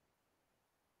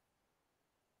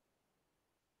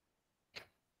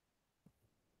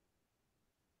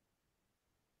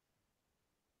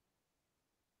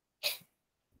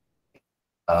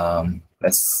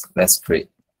 Let's create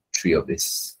 3 of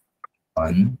this.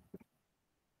 One.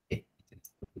 Okay.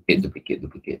 Duplicate.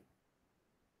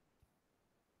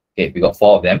 Okay, we got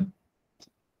 4 of them.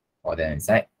 4 of them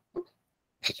inside.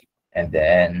 And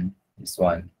then this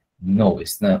one, no,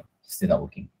 it's not still not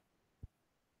working.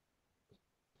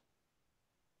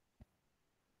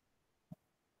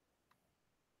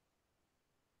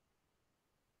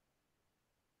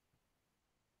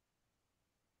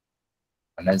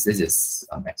 Unless this is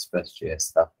some Express.js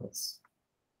stuff first.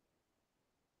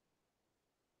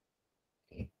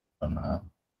 Okay, I'll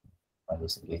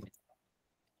use again.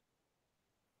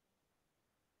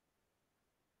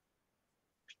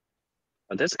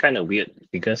 But that's kind of weird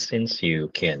because since you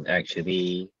can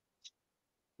actually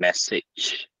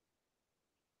message,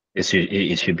 it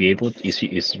should be able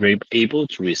able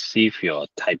to receive your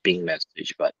typing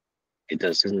message, but it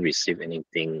doesn't receive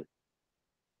anything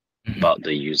about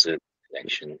the user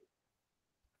connection.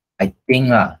 I think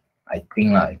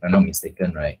if I'm not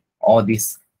mistaken, right, all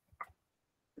this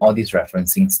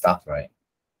referencing stuff, right,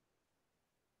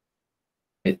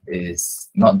 it is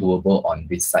not doable on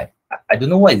this side. I don't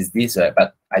know what is this, right,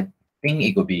 but I think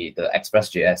it could be the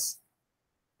Express.js.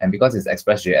 And because it's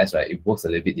Express.js, right, it works a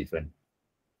little bit different.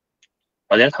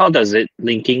 But then how does it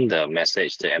linking the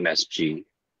message to MSG,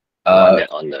 the one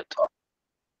that on the top?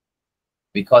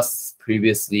 Because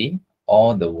previously,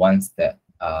 all the ones that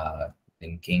are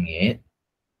linking it,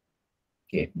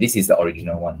 okay, this is the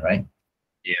original one, right?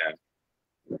 Yeah.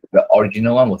 The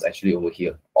original one was actually over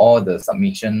here. All the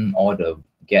submission, all the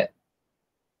get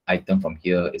item from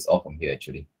here is all from here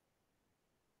actually.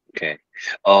 Okay.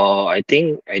 Oh, I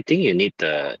think you need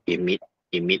the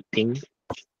emitting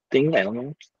thing. I don't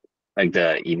know, like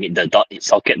the emit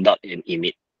socket dot in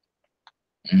emit.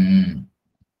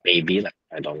 Maybe like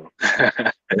I don't know.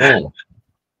 Oh,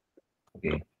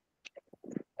 okay.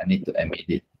 I need to emit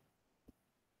it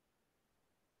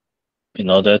In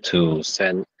order to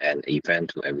send an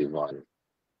event to everyone,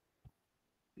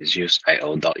 is use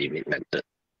io.emit method.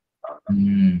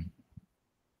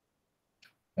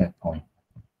 Fair point.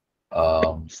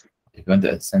 If you want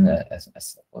to send as a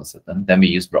certain, then we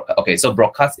use broadcast. Okay, so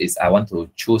broadcast is I want to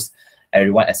choose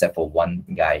everyone except for one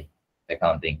guy, that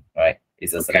kind of thing, right?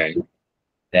 It's a select group.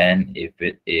 Then if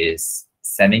it is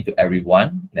sending to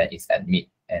everyone, then it's admit,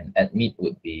 and admit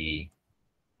would be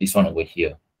this one over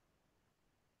here,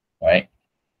 right?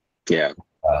 Yeah.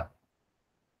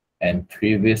 And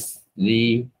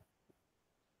previously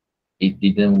it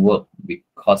didn't work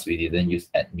because we didn't use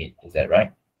admit. Is that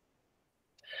right?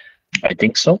 I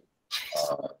think so.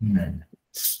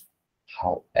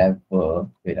 However,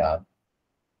 wait up.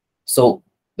 So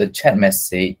the chat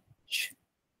message,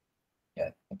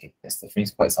 yeah, okay, there's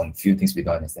definitely quite some few things we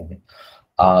don't understand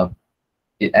here.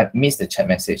 It admits the chat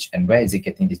message, and where is it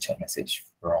getting the chat message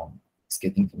from? It's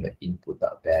getting from the input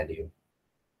value.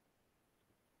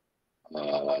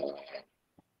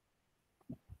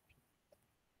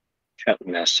 Chat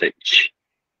message.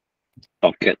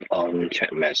 Socket on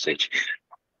chat message.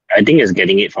 I think it's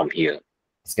getting it from here.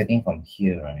 It's getting from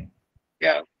here, right?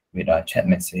 Yeah. With our chat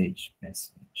message.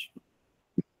 This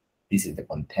is the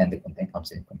content. The content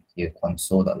comes in from here,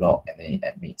 console.log, and then it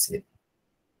admits it.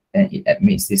 Then it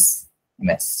admits this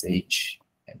message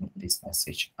and this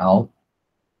message out.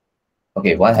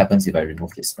 Okay, what happens if I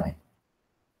remove this line?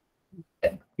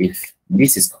 And if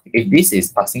this is, if this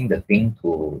is passing the thing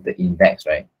to the index,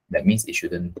 right? That means it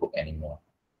shouldn't book anymore.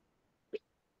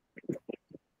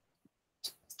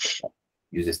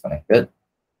 Users connected.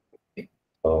 Okay.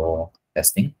 So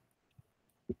testing.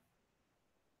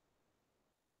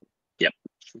 Yep.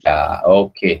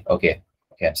 Okay.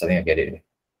 I'm starting to get it.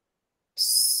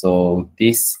 So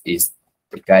this is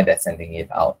the guy that's sending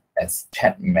it out as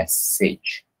chat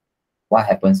message. What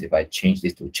happens if I change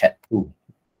this to chat 2?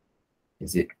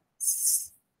 Is it?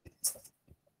 So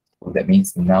that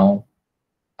means now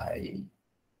I'm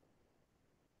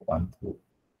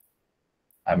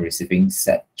receiving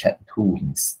set chat 2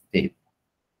 instead.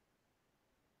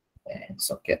 And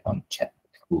socket on chat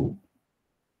 2.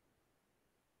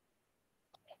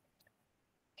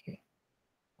 Okay.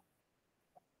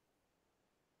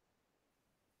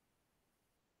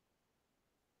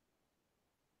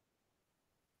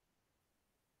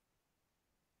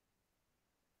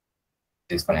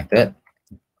 Disconnected.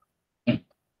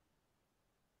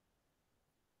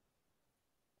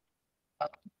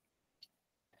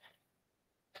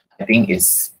 I think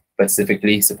it's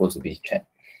specifically supposed to be chat.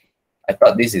 I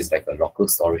thought this is like a local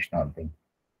storage kind of thing.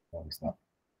 No, it's not.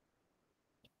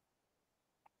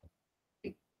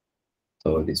 Okay.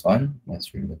 So this one,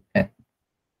 let's remove that.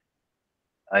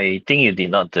 I think you did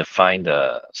not define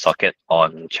the socket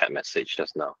on chat message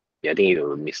just now. Yeah, I think you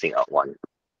were missing out one.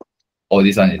 Oh,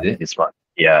 this one is it? This one.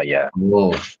 Yeah.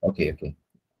 Oh, okay.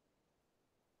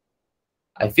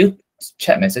 I feel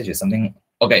chat message is something,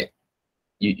 okay.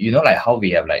 You know, like how we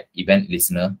have like event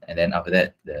listener, and then after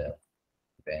that the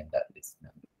event that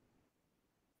listener.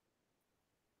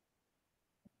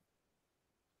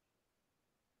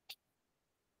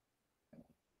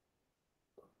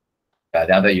 Yeah,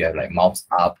 then after that you have like mouse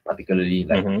up, particularly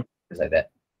like just like that.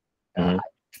 I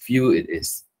feel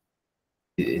it's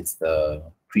the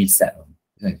preset one.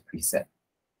 This one is preset.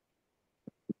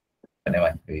 But never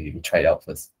mind, we try it out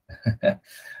first.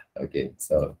 Okay,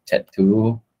 so chat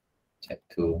 2.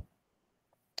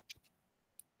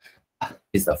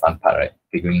 It's the fun part, right?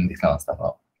 Figuring this kind of stuff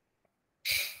out.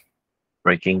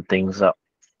 Breaking things up.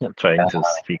 Trying to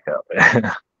speak up.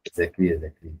 Exactly.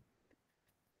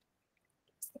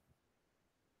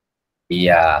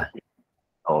 Yeah.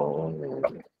 Oh.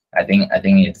 I think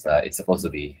it's supposed to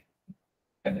be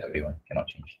everyone cannot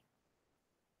change.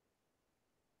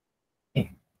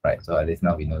 Okay. Right, so at least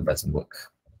now we know it doesn't work.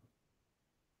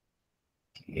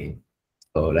 Okay,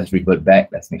 so let's revert back.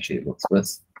 Let's make sure it works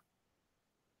first.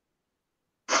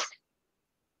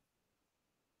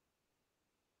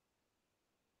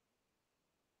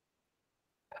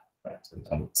 Right, so this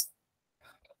one works.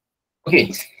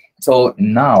 Okay, so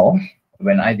now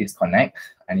when I disconnect,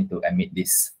 I need to emit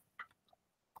this.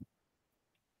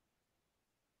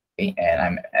 Okay, and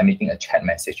I'm emitting a chat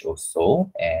message also,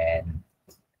 and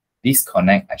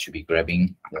disconnect, I should be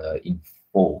grabbing the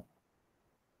info.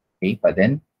 Okay, but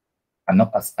then I'm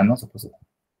not supposed to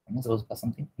pass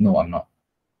something. No, I'm not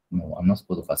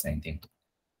supposed to pass anything.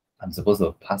 I'm supposed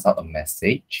to pass out a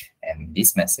message, and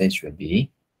this message will be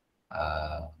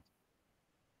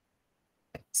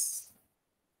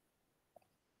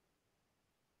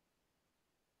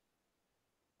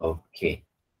okay.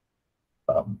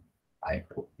 I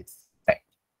hope it's back.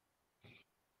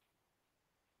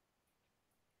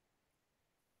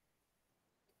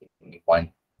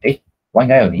 One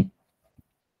guy only.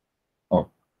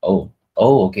 Oh,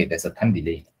 okay, there's a time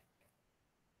delay.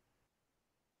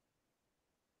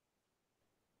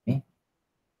 Okay.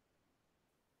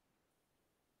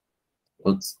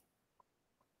 Oops.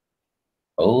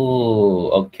 Oh,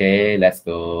 okay, let's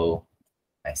go.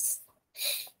 Nice.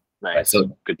 Right,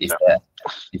 so Good it's job.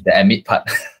 the emit part.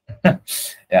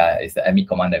 Yeah, it's the emit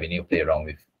command that we need to play around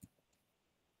with.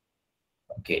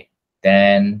 Okay,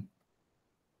 then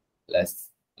let's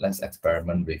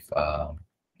experiment with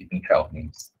keeping track of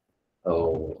names.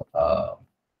 So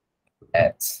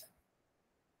at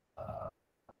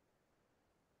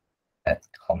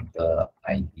counter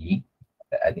ID,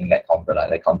 I think let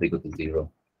counter equal to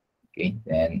 0. Okay,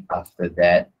 then after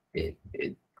that it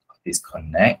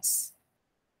disconnects.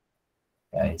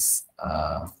 Guys,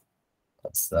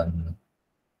 person.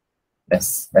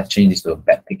 Let's change this to a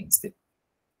backtick instead.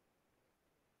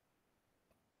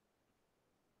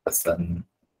 Person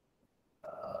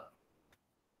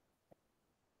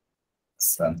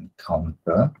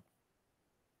counter.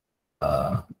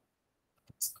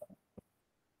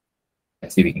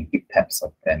 Let's see if we can keep tabs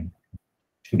of them.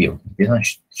 Should be able. This one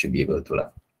should be able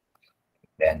to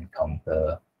then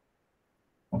counter.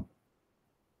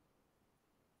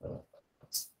 So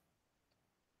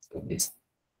this.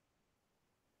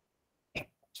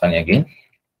 Try again.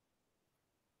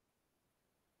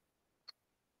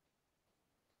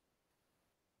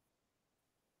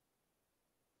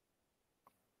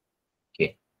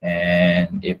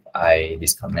 And if I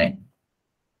disconnect,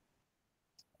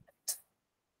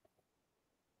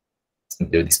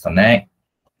 do disconnect,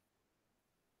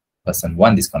 person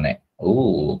 1 disconnect.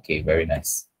 Oh, okay, very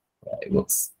nice. Yeah, it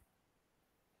works.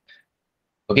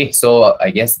 Okay, so I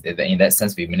guess in that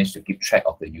sense, we managed to keep track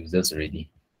of the users already.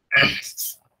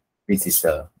 This is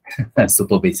a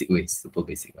super basic way, super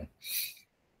basic one.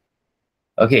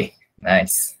 Okay,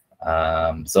 nice.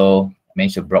 So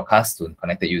manage to broadcast to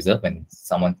connected user when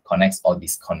someone connects or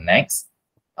disconnects.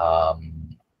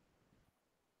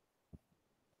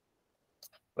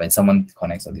 When someone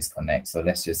connects or disconnects. So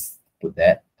let's just put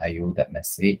that IO that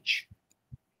message.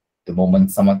 The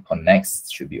moment someone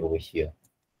connects should be over here.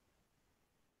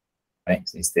 Right?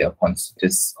 So instead of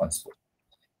just console,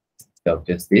 instead of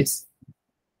just this,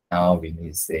 now we need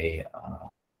to say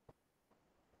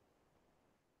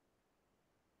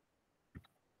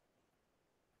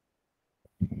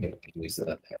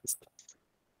user has.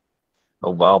 A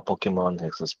wild Pokemon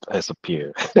has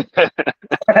appeared.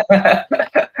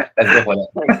 Let's go for that.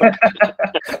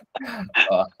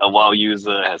 A wild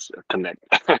user has connected.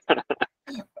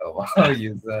 A wild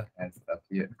user has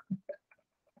appeared.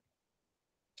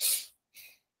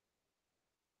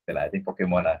 I think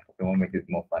Pokemon makes it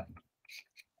more fun.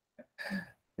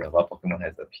 The wild Pokemon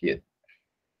has appeared.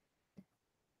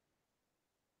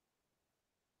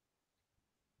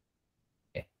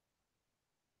 Okay.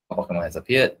 Pokemon has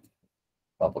appeared.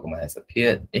 Wild Pokemon has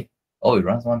appeared. Oh, it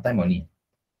runs one time only.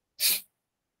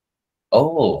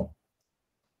 Oh,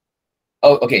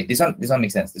 okay. This one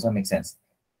makes sense. This one makes sense.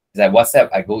 It's like WhatsApp.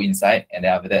 I go inside, and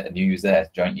then after that, a new user has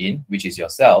joined in, which is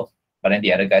yourself. But then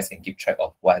the other guys can keep track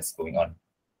of what is going on,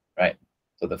 right?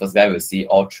 So the first guy will see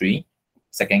all three.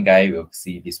 Second guy will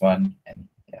see this one, and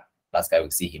yeah, last guy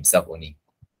will see himself only.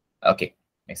 Okay,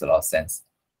 makes a lot of sense.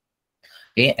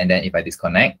 Okay, and then if I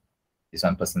disconnect, this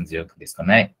one person 0 can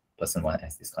disconnect, person 1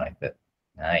 has disconnected.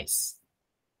 Nice.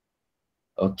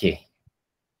 Okay,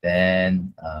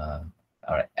 then all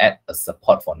right, add a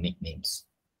support for nicknames.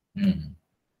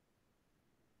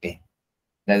 Okay,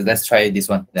 let's try this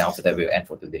one. Then after that, we'll end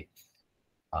for today.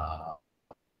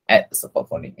 Add support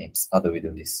for nicknames. How do we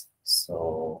do this?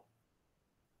 So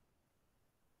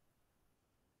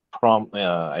Prompt.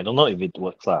 I don't know if it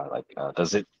works. Like,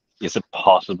 is it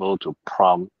possible to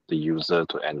prompt the user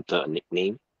to enter a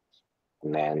nickname?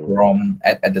 And then from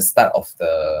at the start of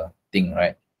the thing,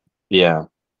 right? Yeah.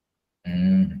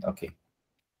 Okay.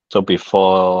 So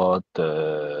before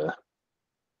the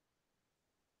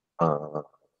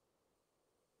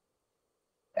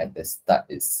at the start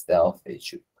itself, it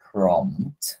should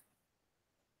prompt.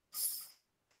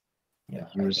 Yeah.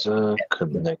 User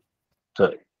connected.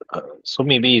 So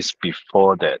maybe it's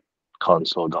before that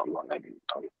console.log.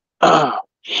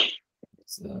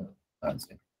 So,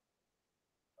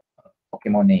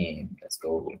 Pokemon name. Let's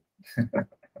go.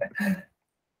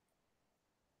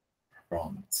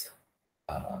 Prompt.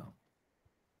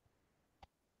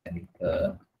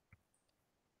 Enter.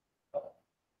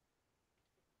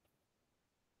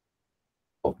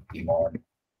 Pokemon.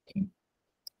 The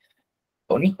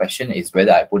only question is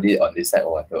whether I put it on this side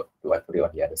or do I put it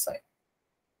on the other side?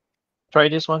 Try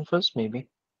this one first, maybe,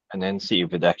 and then see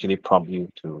if it actually prompt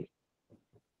you to.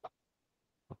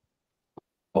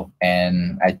 Oh,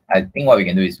 and I think what we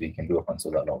can do is we can do a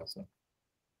console.log also.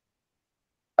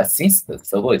 But since the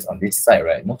server is on this side,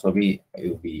 right, most probably it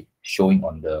will be showing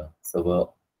on the server.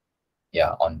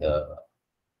 Yeah, on the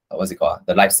what's it called?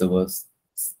 The live servers.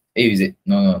 Is it?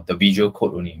 No, the visual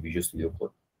code only, Visual Studio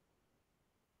Code.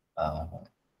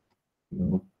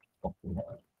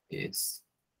 Is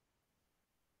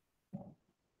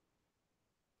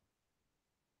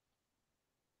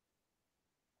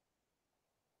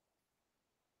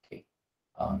okay.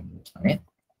 Okay.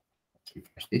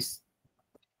 Refresh this.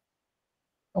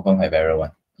 Open my error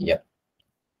one. Yep.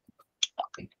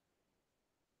 Okay.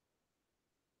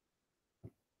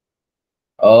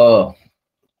 Oh,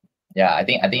 yeah. I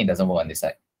think it doesn't work on this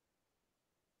side.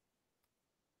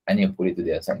 I need to put it to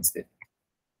the other side instead.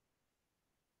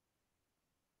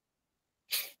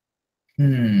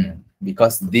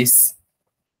 Because this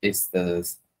is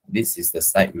the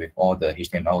site with all the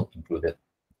HTML included.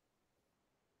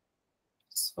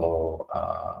 So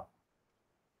I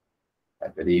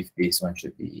believe this one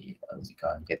should be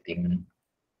getting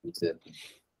user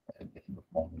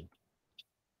performing.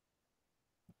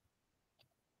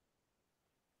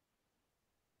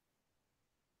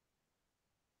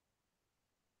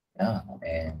 Yeah,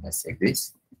 and let's save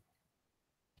this.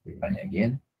 We run it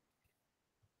again.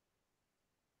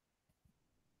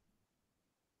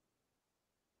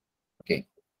 Okay.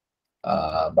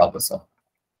 Bulbasaur.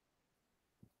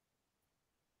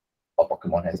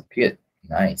 Pokemon has appeared.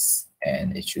 Nice.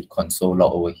 And it should console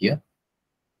log over here.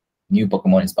 New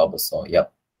Pokemon is Bulbasaur.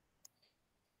 Yep.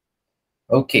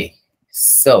 Okay.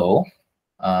 So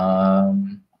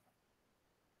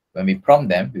when we prompt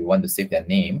them, we want to save their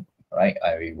name, right?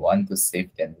 We want to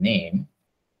save their name.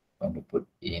 I'm going to put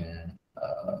in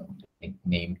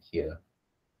nickname here.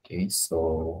 Okay,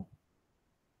 so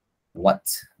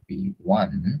what we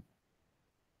want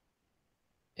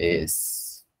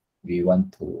is we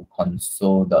want to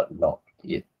console.log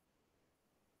it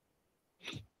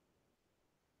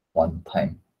one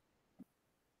time.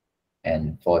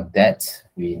 And for that,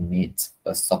 we need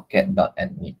a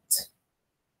socket.admit.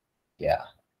 Yeah,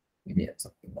 we need a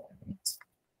socket.admit.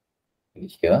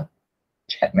 Here,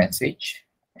 chat message,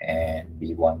 and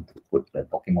we want to put the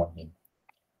Pokemon name.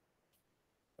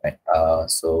 Right.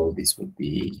 So this would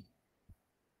be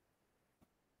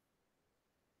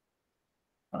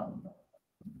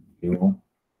you.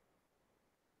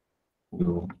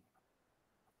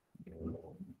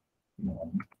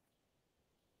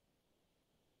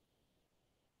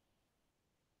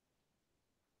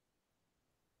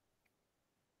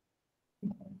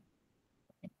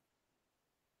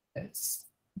 Let's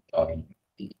join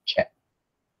the chat.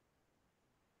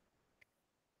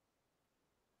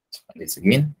 Let's try this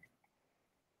again.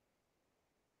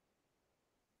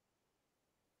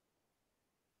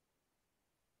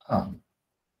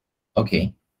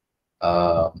 Okay.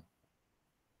 And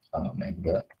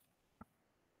the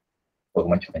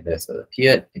Pokemon Finder has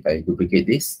appeared. If I duplicate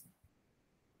this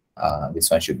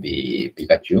one should be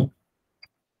Pikachu.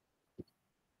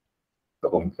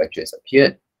 Pokemon Pikachu has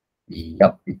appeared.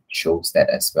 Yup, it shows that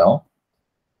as well.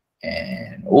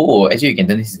 And oh, actually, you can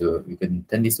turn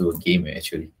this to a game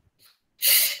actually.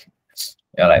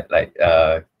 Yeah, like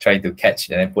try to catch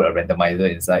and then put a randomizer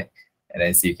inside, and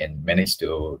then see if you can manage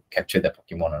to capture the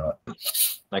Pokemon or not.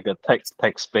 Like a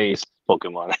text-based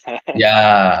Pokemon.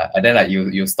 Yeah, and then like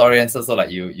you store it, and so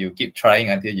like you keep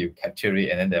trying until you capture it,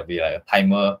 and then there'll be like a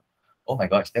timer. Oh my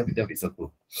gosh, that'll be so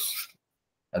cool.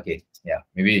 Okay, yeah,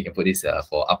 maybe you can put this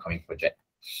for upcoming project.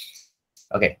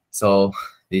 Okay, so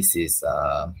this is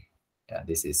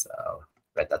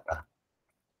Rattata.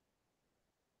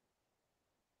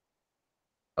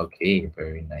 Okay,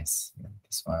 very nice.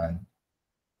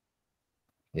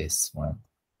 This one.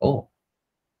 Oh,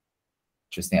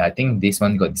 interesting. I think this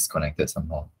one got disconnected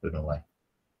somehow. Don't know why.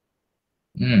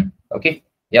 Okay.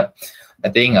 Yep. I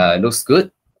think looks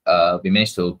good. We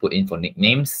managed to put in for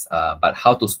nicknames, but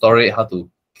how to store it, how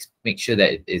to make sure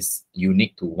that it is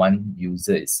unique to one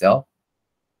user itself.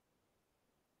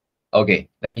 Okay,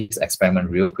 let me just experiment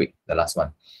real quick, the last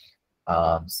one.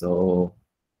 So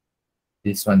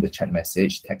this one, the chat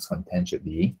message, text content should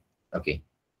be, okay,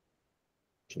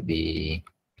 should be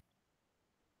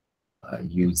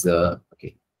user,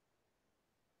 okay.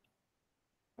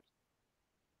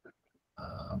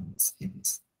 Let's see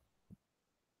this.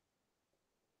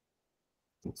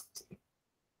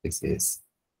 This is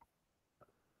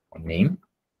name.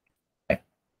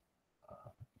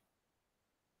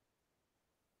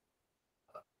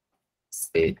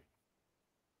 State.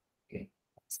 Okay,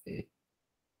 state.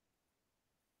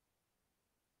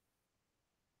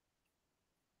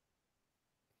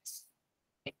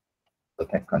 So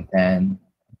text content.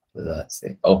 Let's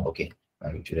say, oh, okay.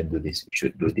 We shouldn't do this. We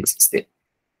should do this instead.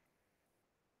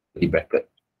 Curly bracket.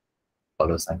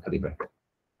 Follow sign curly bracket.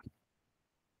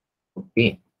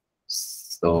 Okay.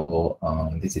 So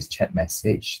this is chat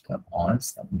message. Turn on.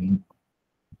 Submit.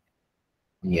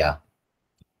 Yeah.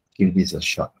 Give this a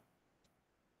shot.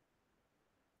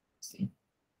 See.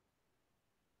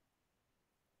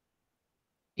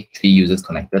 3 users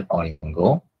connected all in one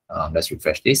go. Let's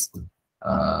refresh this.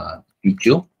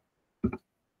 Pichu.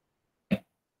 This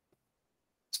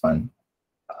one,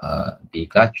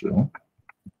 Pikachu.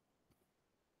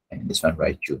 And this one,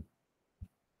 Raichu.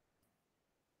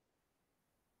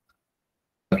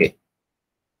 Okay.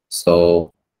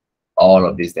 So all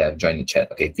of this, they have joined the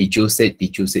chat. Okay, Pichu said,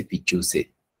 Pichu said, Pichu said.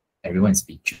 Everyone is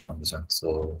Pichu on this one.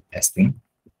 So testing.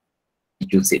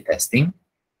 Pichu said testing.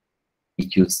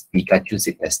 Pikachu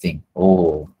said testing.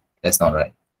 Oh, that's not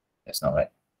right. That's not right.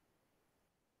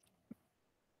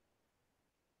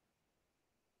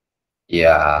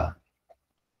 Yeah.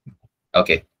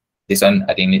 Okay. This one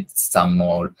I think needs some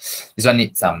more. This one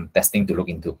needs some testing to look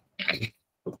into.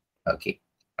 Okay.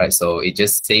 Right. So it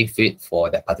just save it for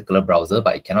that particular browser,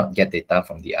 but it cannot get data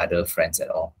from the other friends at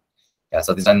all. Yeah.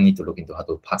 So this one need to look into how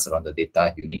to pass around the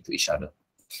data unique to each other.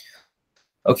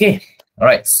 Okay. All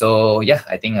right. So yeah,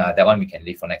 I think that one we can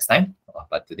leave for next time.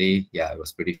 But today, yeah, it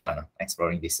was pretty fun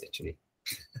exploring this actually.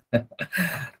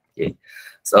 Okay.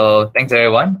 So thanks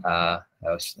everyone.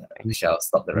 We shall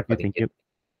stop the recording. Thank you.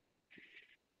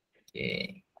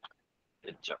 Okay.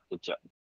 Good job. Good job.